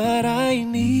what I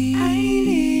need.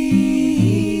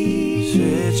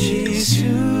 Said she's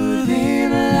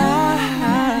soothing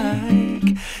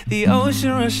like the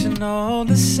ocean rushing on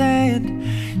the sand.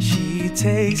 She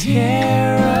takes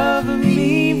care of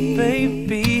me,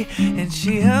 baby, and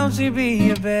she helps me be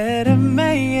a better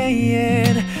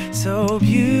man. So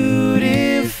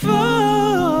beautiful.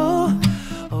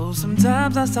 Oh,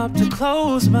 sometimes I stop to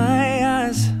close my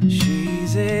eyes.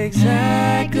 She's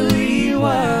exactly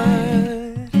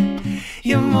what.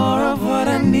 You're more of what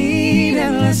I need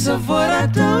and less of what I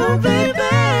don't, baby.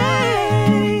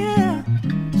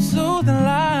 So then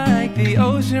like the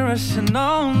ocean rushing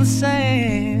on the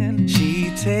sand.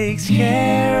 She takes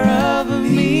care of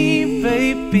me,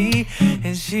 baby,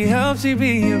 and she helps me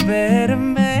be a better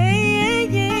man.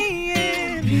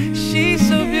 She's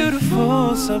so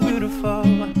beautiful, so beautiful,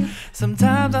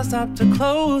 Sometimes I stop to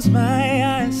close my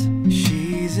eyes.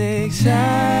 She's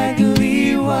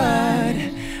exactly what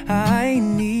I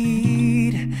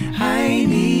need.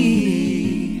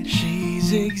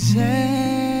 She's exactly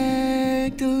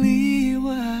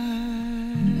what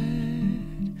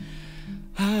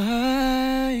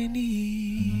I need.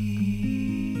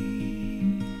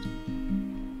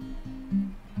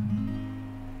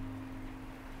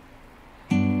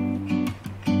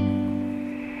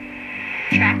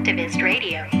 Traktivist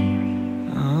Radio.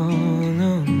 Oh,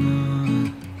 no,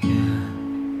 yeah.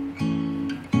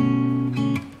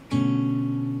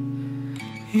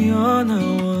 You're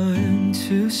not one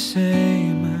to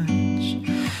say much,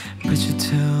 but you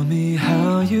tell me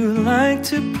how you like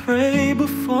to pray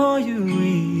before you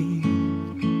read.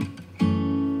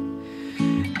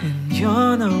 And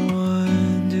you're not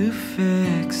one to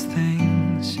fix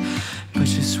things, but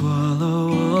you swallow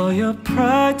all your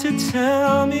pride to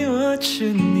tell me what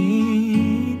you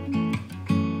need.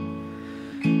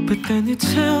 But then you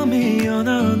tell me you're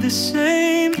not on the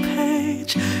same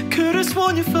page. Could've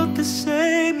sworn you felt the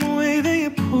same way. Then you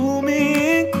pull me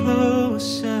in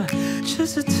closer,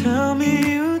 just to tell me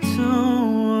you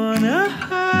don't wanna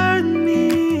hurt me.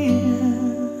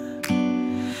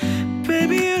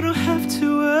 Baby, you don't have to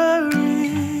worry,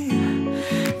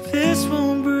 this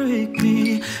won't break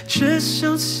me. Just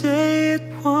don't say it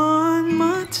one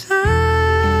more time.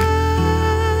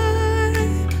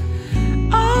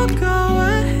 I'll go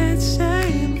ahead, say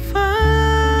I'm fine.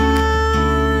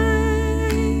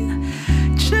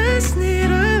 Just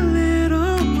need a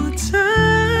little more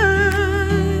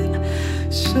time.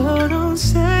 So don't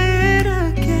say it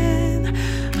again.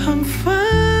 I'm fine.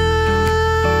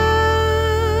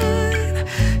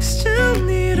 Still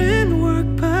needing work,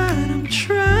 but I'm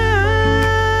trying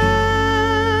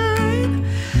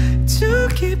to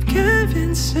keep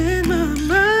convincing my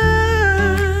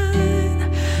mind.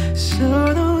 So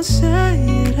don't say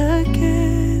it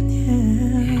again,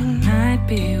 yeah. It might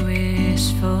be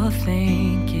wishful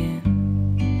thinking,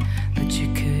 but you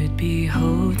could be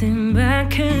holding back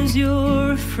 'cause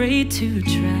you're afraid to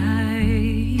try.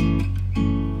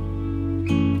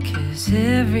 'Cause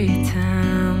every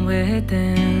time we're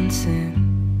dancing,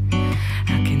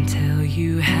 I can tell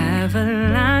you have a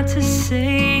lot to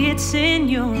say, it's in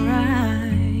your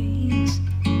eyes.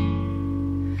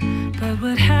 But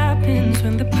what happens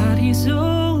when the party's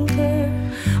over?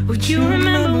 Would you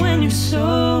remember when you're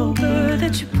sober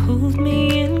that you pulled me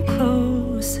in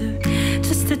closer,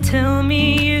 just to tell me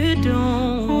you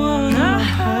don't wanna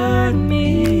hurt me?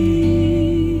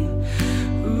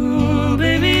 Ooh,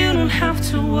 baby, you don't have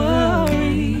to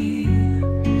worry,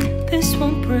 this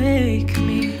won't break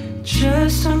me.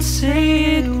 Just don't say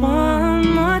it one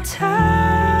more time.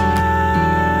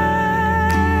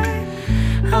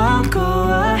 I'll go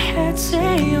ahead,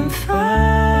 say I'm fine.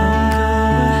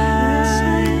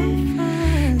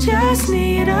 Just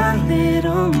need a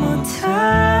little more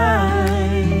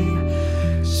time.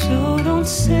 So don't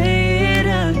say it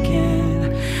again.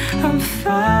 I'm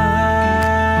fine.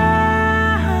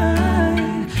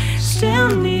 Still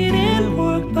needing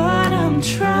work, but I'm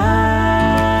trying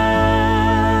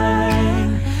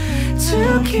to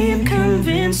keep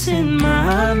convincing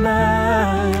my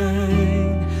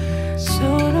mind. So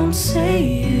don't say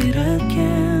it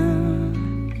again.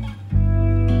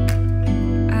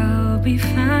 I'll be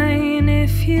fine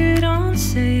if you don't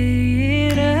say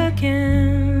it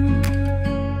again.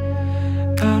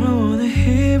 I don't wanna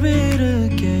hear it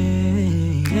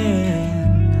again.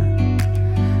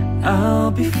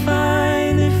 I'll be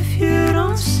fine if you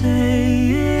don't say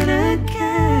it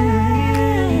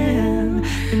again.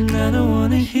 And I don't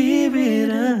wanna hear it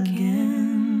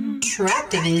again.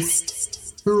 Traktivist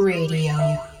Radio.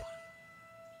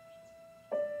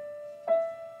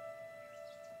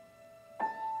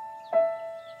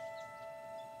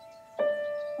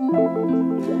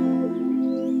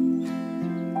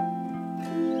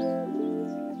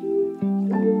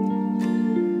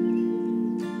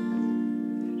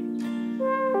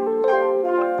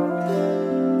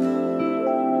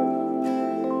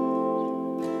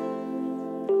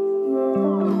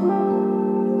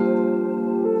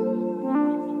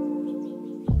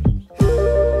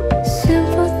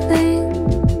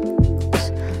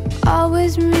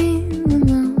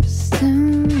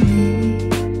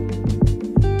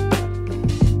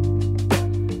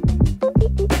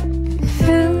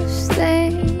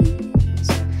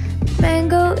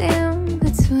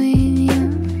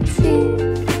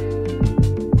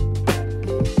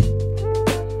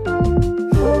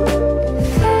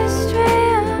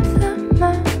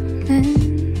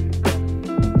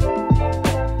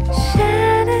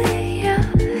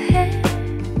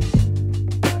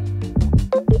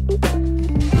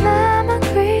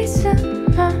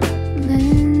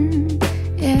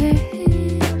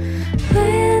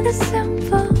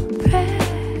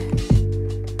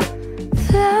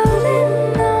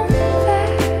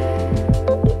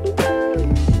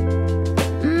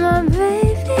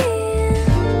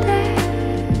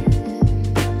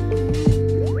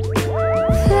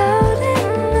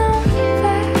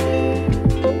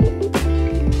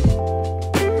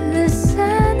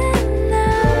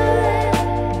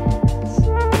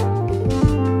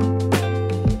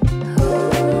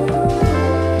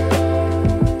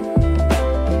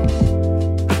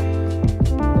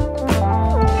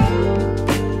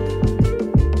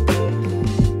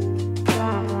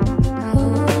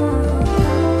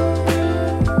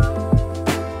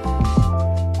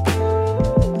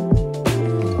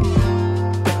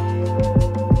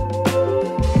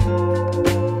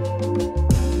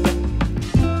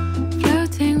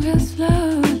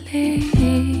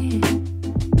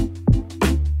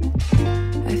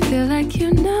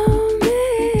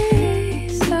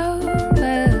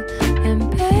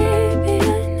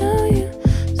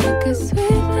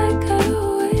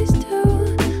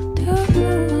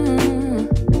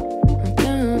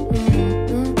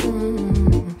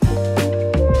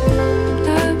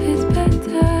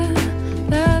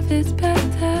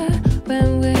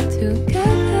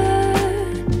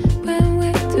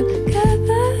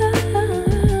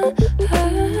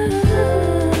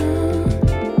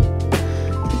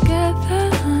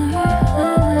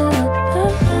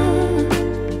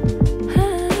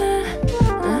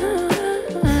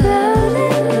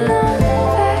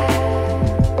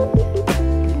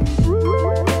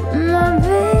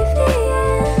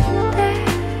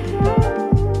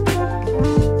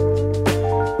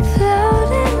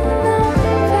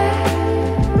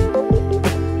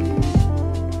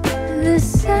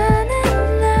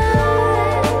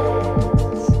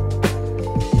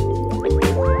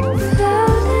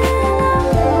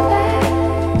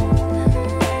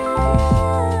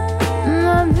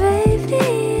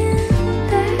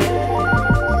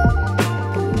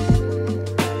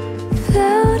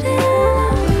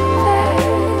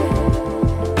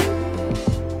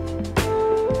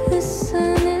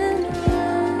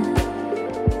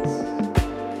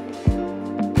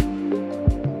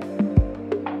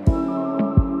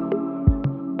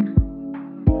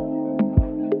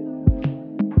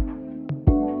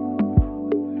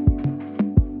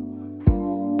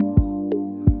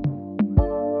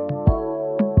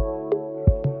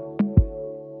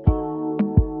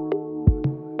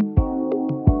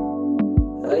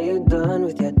 Are you done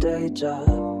with your day job?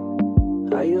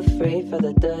 Are you free for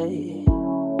the day?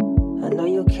 I know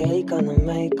you cake on the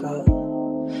makeup,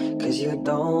 'cause you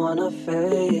don't wanna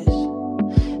face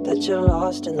that you're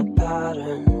lost in the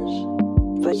patterns,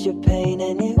 but you're pain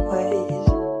anyways.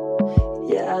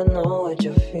 Yeah, I know what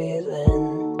you're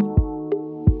feeling,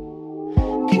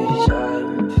 'cause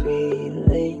I'm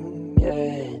feeling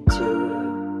it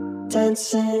too.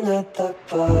 Dancing at the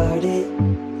party,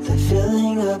 the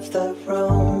feeling of the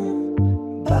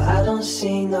room, but I don't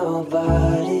see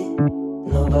nobody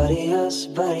else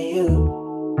but you.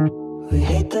 We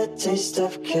hate the taste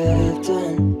of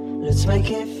Captain, let's make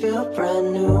it feel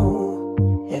brand new.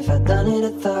 If I've done it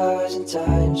 1,000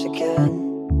 times again,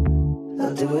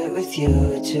 I'll do it with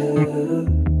you too.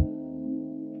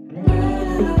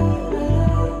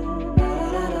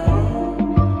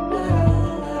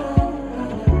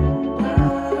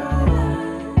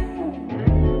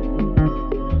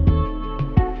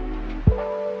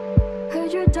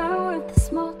 Heard you're done with the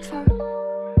small talk,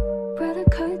 brother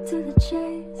cut to the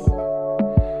chase.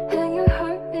 Hang your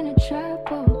heart in a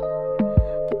trapdoor,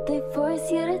 but they force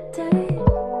you to date.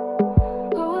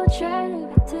 Oh, I'll try to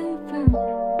be different.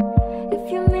 If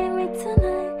you meet me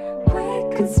tonight, we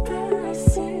could spill our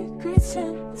secrets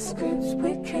and the scripts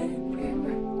we can't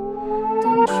rewrite.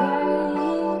 Don't try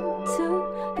to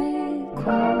be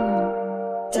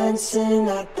quiet. Dancing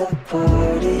at the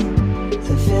party,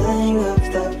 the feeling of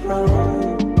the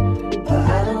room, but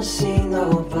I don't see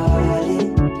nobody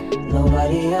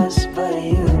else but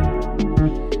you.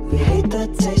 We hate the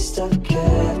taste of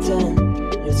Captain,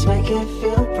 let's make it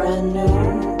feel brand new.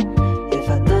 If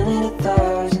I've done it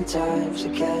 1,000 times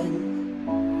again,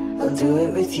 I'll do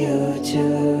it with you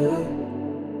too.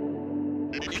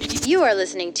 You are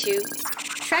listening to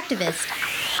Traktivist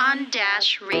on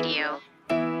Dash Radio.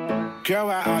 Girl,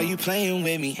 why are you playing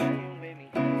with me?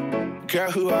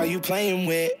 Girl, who are you playing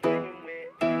with?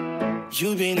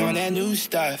 You been on that new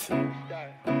stuff,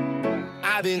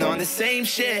 I've been on the same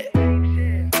shit.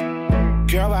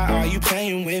 Girl, why are you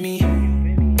playing with me?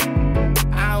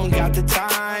 I don't got the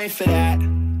time for that.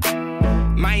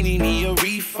 Might need me a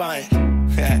refund.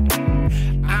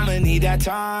 I'ma need that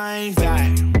time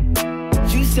back.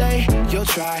 You say you'll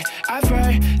try, I've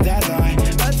heard that line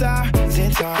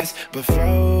 1,000 times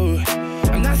before.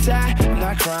 I'm not sad, I'm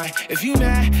not crying. If you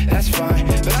mad, that's fine,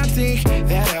 but I think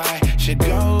that I should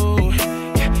go.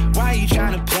 Why you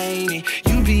tryna play me?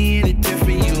 You being it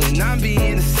different, you and I'm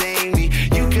being the same.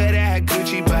 You coulda had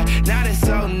Gucci, but now it's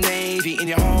so navy. And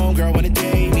your homegirl wanna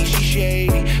date me, she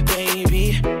shady,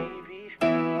 baby.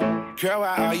 Girl,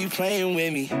 why are you playing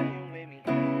with me?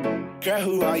 Girl,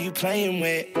 who are you playing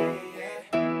with?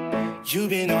 You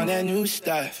been on that new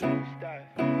stuff,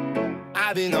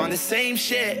 I've been on the same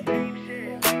shit.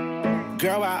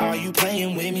 Girl, why are you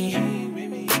playing with me?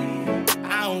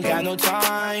 I don't got no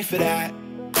time for that.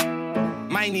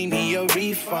 Might need me a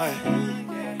refund.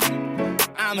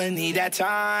 I'ma need that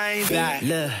time back.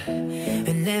 Look,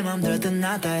 내 맘대로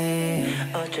떠났다 해.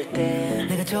 어쩔 때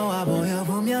내가 좋아 보여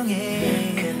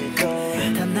분명해.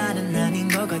 근데 다 나는 아닌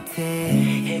것 같아.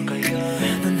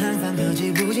 넌 항상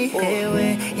흐지부지해.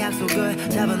 왜 약속을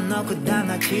잡아놓고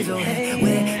다음날 취소해.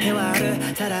 왜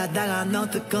대화를 잘하다가 너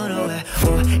또 끊어해.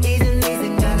 이젠 네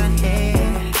생각 안 해.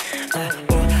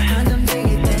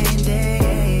 한점쟁이 때인데.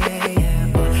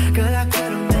 Girl, I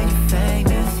could've made you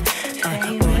famous.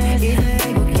 이제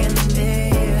행복했는데.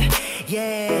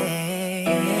 Yeah.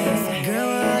 Girl,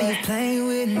 why are you playing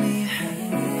with me?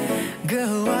 Girl,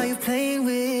 who are you playing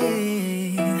with?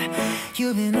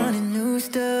 You've been on the new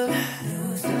stuff,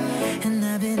 and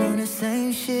I've been on the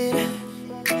same shit.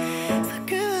 So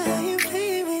girl, why are you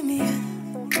playing with me?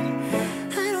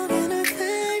 I don't got no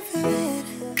time for that.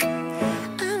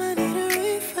 I'ma need a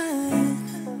refund.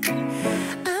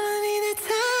 I'ma need a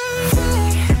time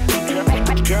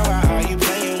back. Girl, why are you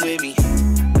playing with me?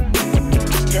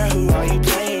 Girl, who are you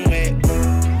playing with?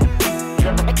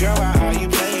 Girl, why are you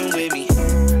playing with me?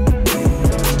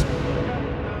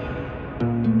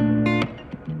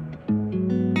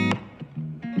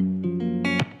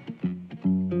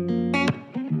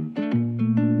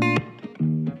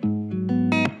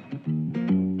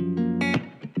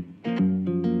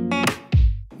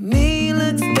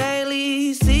 Mealix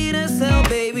daily, see the cell,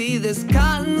 baby. This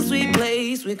cotton sweet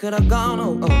place, we could've gone,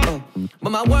 oh.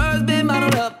 But my words been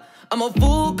bottled up. I'm a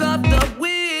fool cuffed up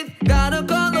with. Gotta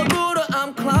call the ruler,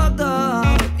 I'm clogged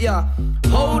up. Yeah,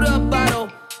 hold up bottle.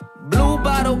 Blue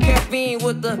bottle caffeine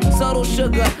with the subtle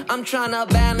sugar. I'm tryna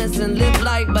balance and live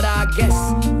life, but I guess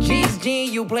G's G,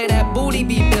 you play that booty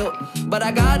be built. but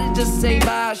I gotta just say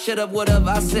bye. Should've, would've,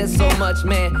 I said so much,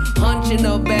 man. Hunching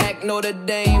the back, Notre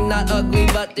Dame, not ugly,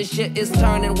 but the shit is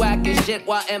turning whack as shit.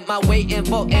 Why am I waiting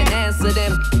for an answer?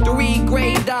 Them 3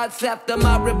 gray dots after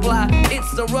my reply.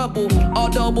 It's the rubble, all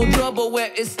double trouble.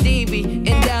 Where is Stevie?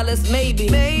 In Dallas, maybe.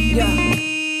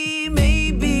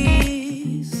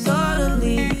 Maybe,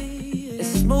 subtly.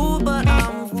 It's smooth, but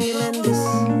I'm feeling this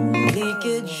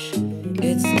leakage.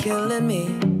 It's killing me.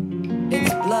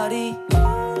 It's bloody.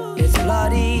 It's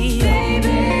bloody.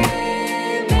 Baby,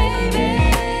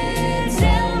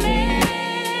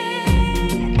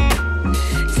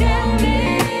 tell me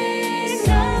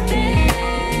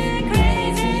something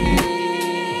crazy.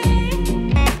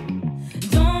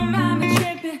 Don't mind me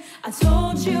tripping. I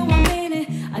told you I mean it.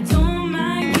 I don't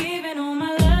mind giving all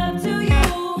my love to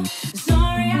you.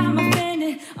 Sorry I'm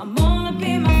offended. I'm all up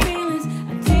in my feelings.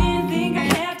 I didn't think I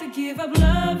have to give up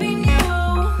loving you.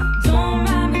 Don't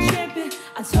mind me tripping.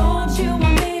 I told you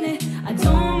I mean it. I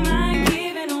don't mind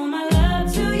giving all my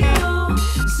love to you.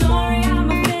 Sorry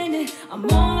I'm offended. I'm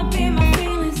all up in my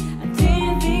feelings. I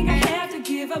didn't think I had to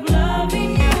give up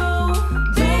loving you.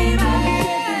 Don't mind me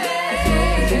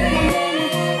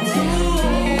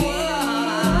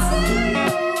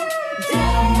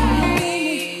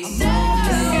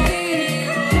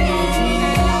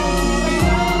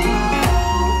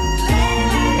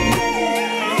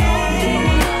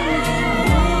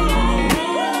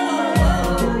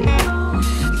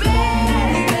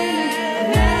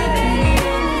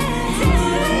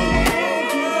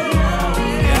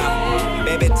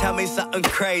Tell me something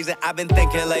crazy I've been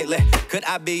thinking lately. Could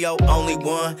I be your only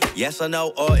one? Yes or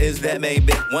no, or is that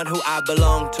maybe one who I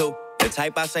belong to? The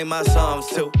type I sing my songs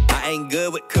to. I ain't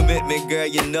good with commitment, girl,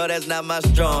 you know that's not my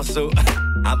strong suit.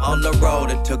 I'm on the road,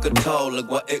 it took a toll,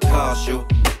 look what it cost you.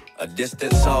 A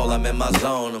distant soul, I'm in my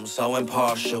zone, I'm so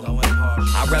impartial.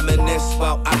 I reminisce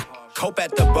while I cope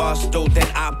at the bar stool, then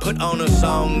I put on a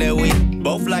song that we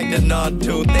both like to nod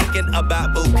to. Thinking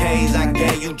about bouquets I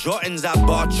gave you, Jordans I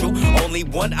bought you. Only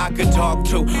one I could talk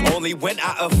to, only when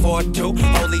I afford to.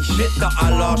 Holy shit, thought I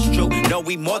lost you. No,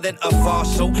 we more than a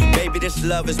fossil. Baby, this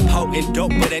love is potent,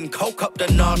 doper than coke up the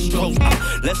nostrils.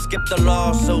 Let's skip the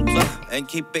lawsuits and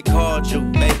keep it cordial.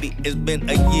 Baby, it's been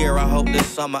a year, I hope this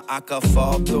summer I could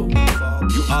fall through.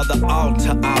 You are the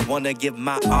altar I wanna give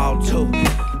my all to.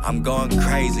 I'm going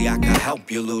crazy, I can help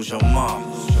you lose your mom.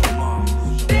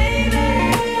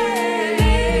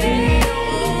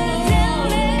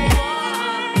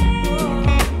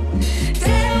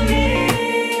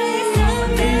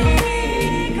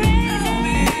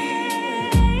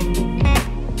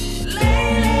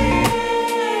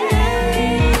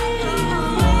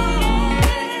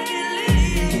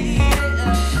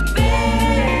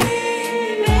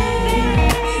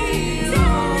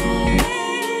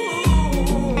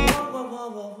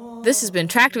 This has been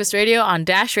Traktivist Radio on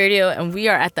Dash Radio, and we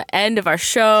are at the end of our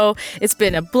show. It's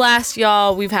been a blast,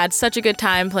 y'all. We've had such a good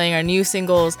time playing our new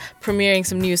singles, premiering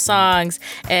some new songs,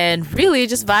 and really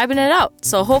just vibing it out.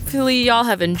 So hopefully y'all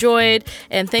have enjoyed,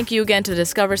 and thank you again to the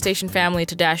Discover Station family,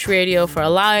 to Dash Radio, for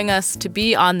allowing us to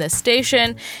be on this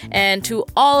station, and to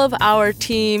all of our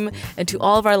team and to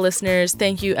all of our listeners,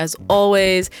 thank you as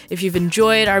always. If you've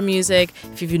enjoyed our music,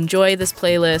 if you've enjoyed this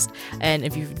playlist, and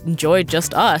if you've enjoyed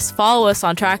just us, follow us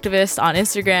on Traktivist on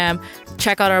Instagram,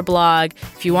 check out our blog.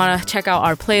 If you want to check out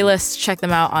our playlists, check them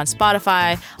out on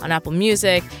Spotify, on Apple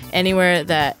Music, anywhere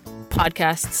that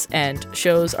podcasts and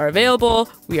shows are available,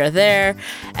 we are there.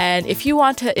 And if you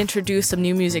want to introduce some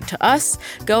new music to us,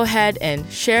 go ahead and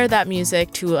share that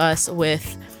music to us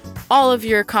with all of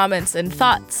your comments and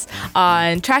thoughts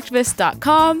on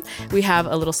Traktivist.com. We have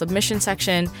a little submission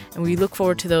section, and we look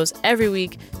forward to those every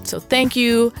week. So thank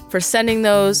you for sending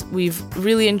those. We've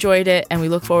really enjoyed it, and we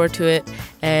look forward to it.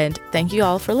 And thank you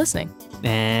all for listening.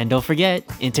 And don't forget,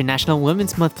 International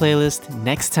Women's Month playlist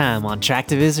next time on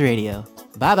Traktivist Radio.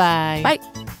 Bye-bye. Bye.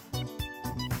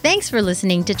 Thanks for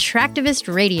listening to Traktivist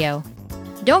Radio.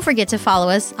 Don't forget to follow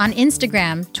us on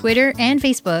Instagram, Twitter, and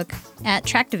Facebook at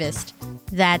Traktivist.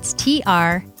 That's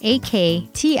Traktivist.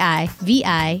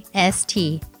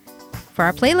 For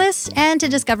our playlists and to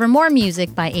discover more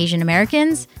music by Asian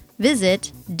Americans,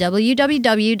 visit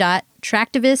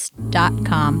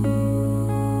www.traktivist.com.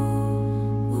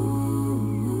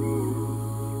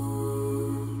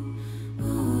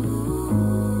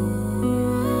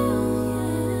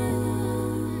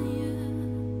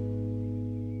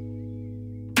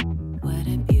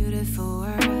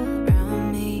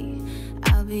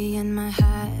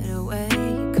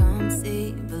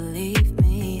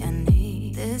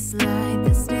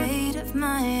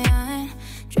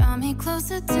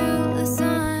 Closer to the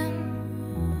sun.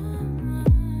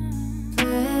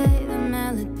 Play the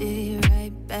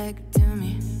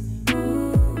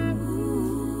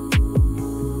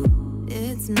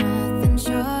not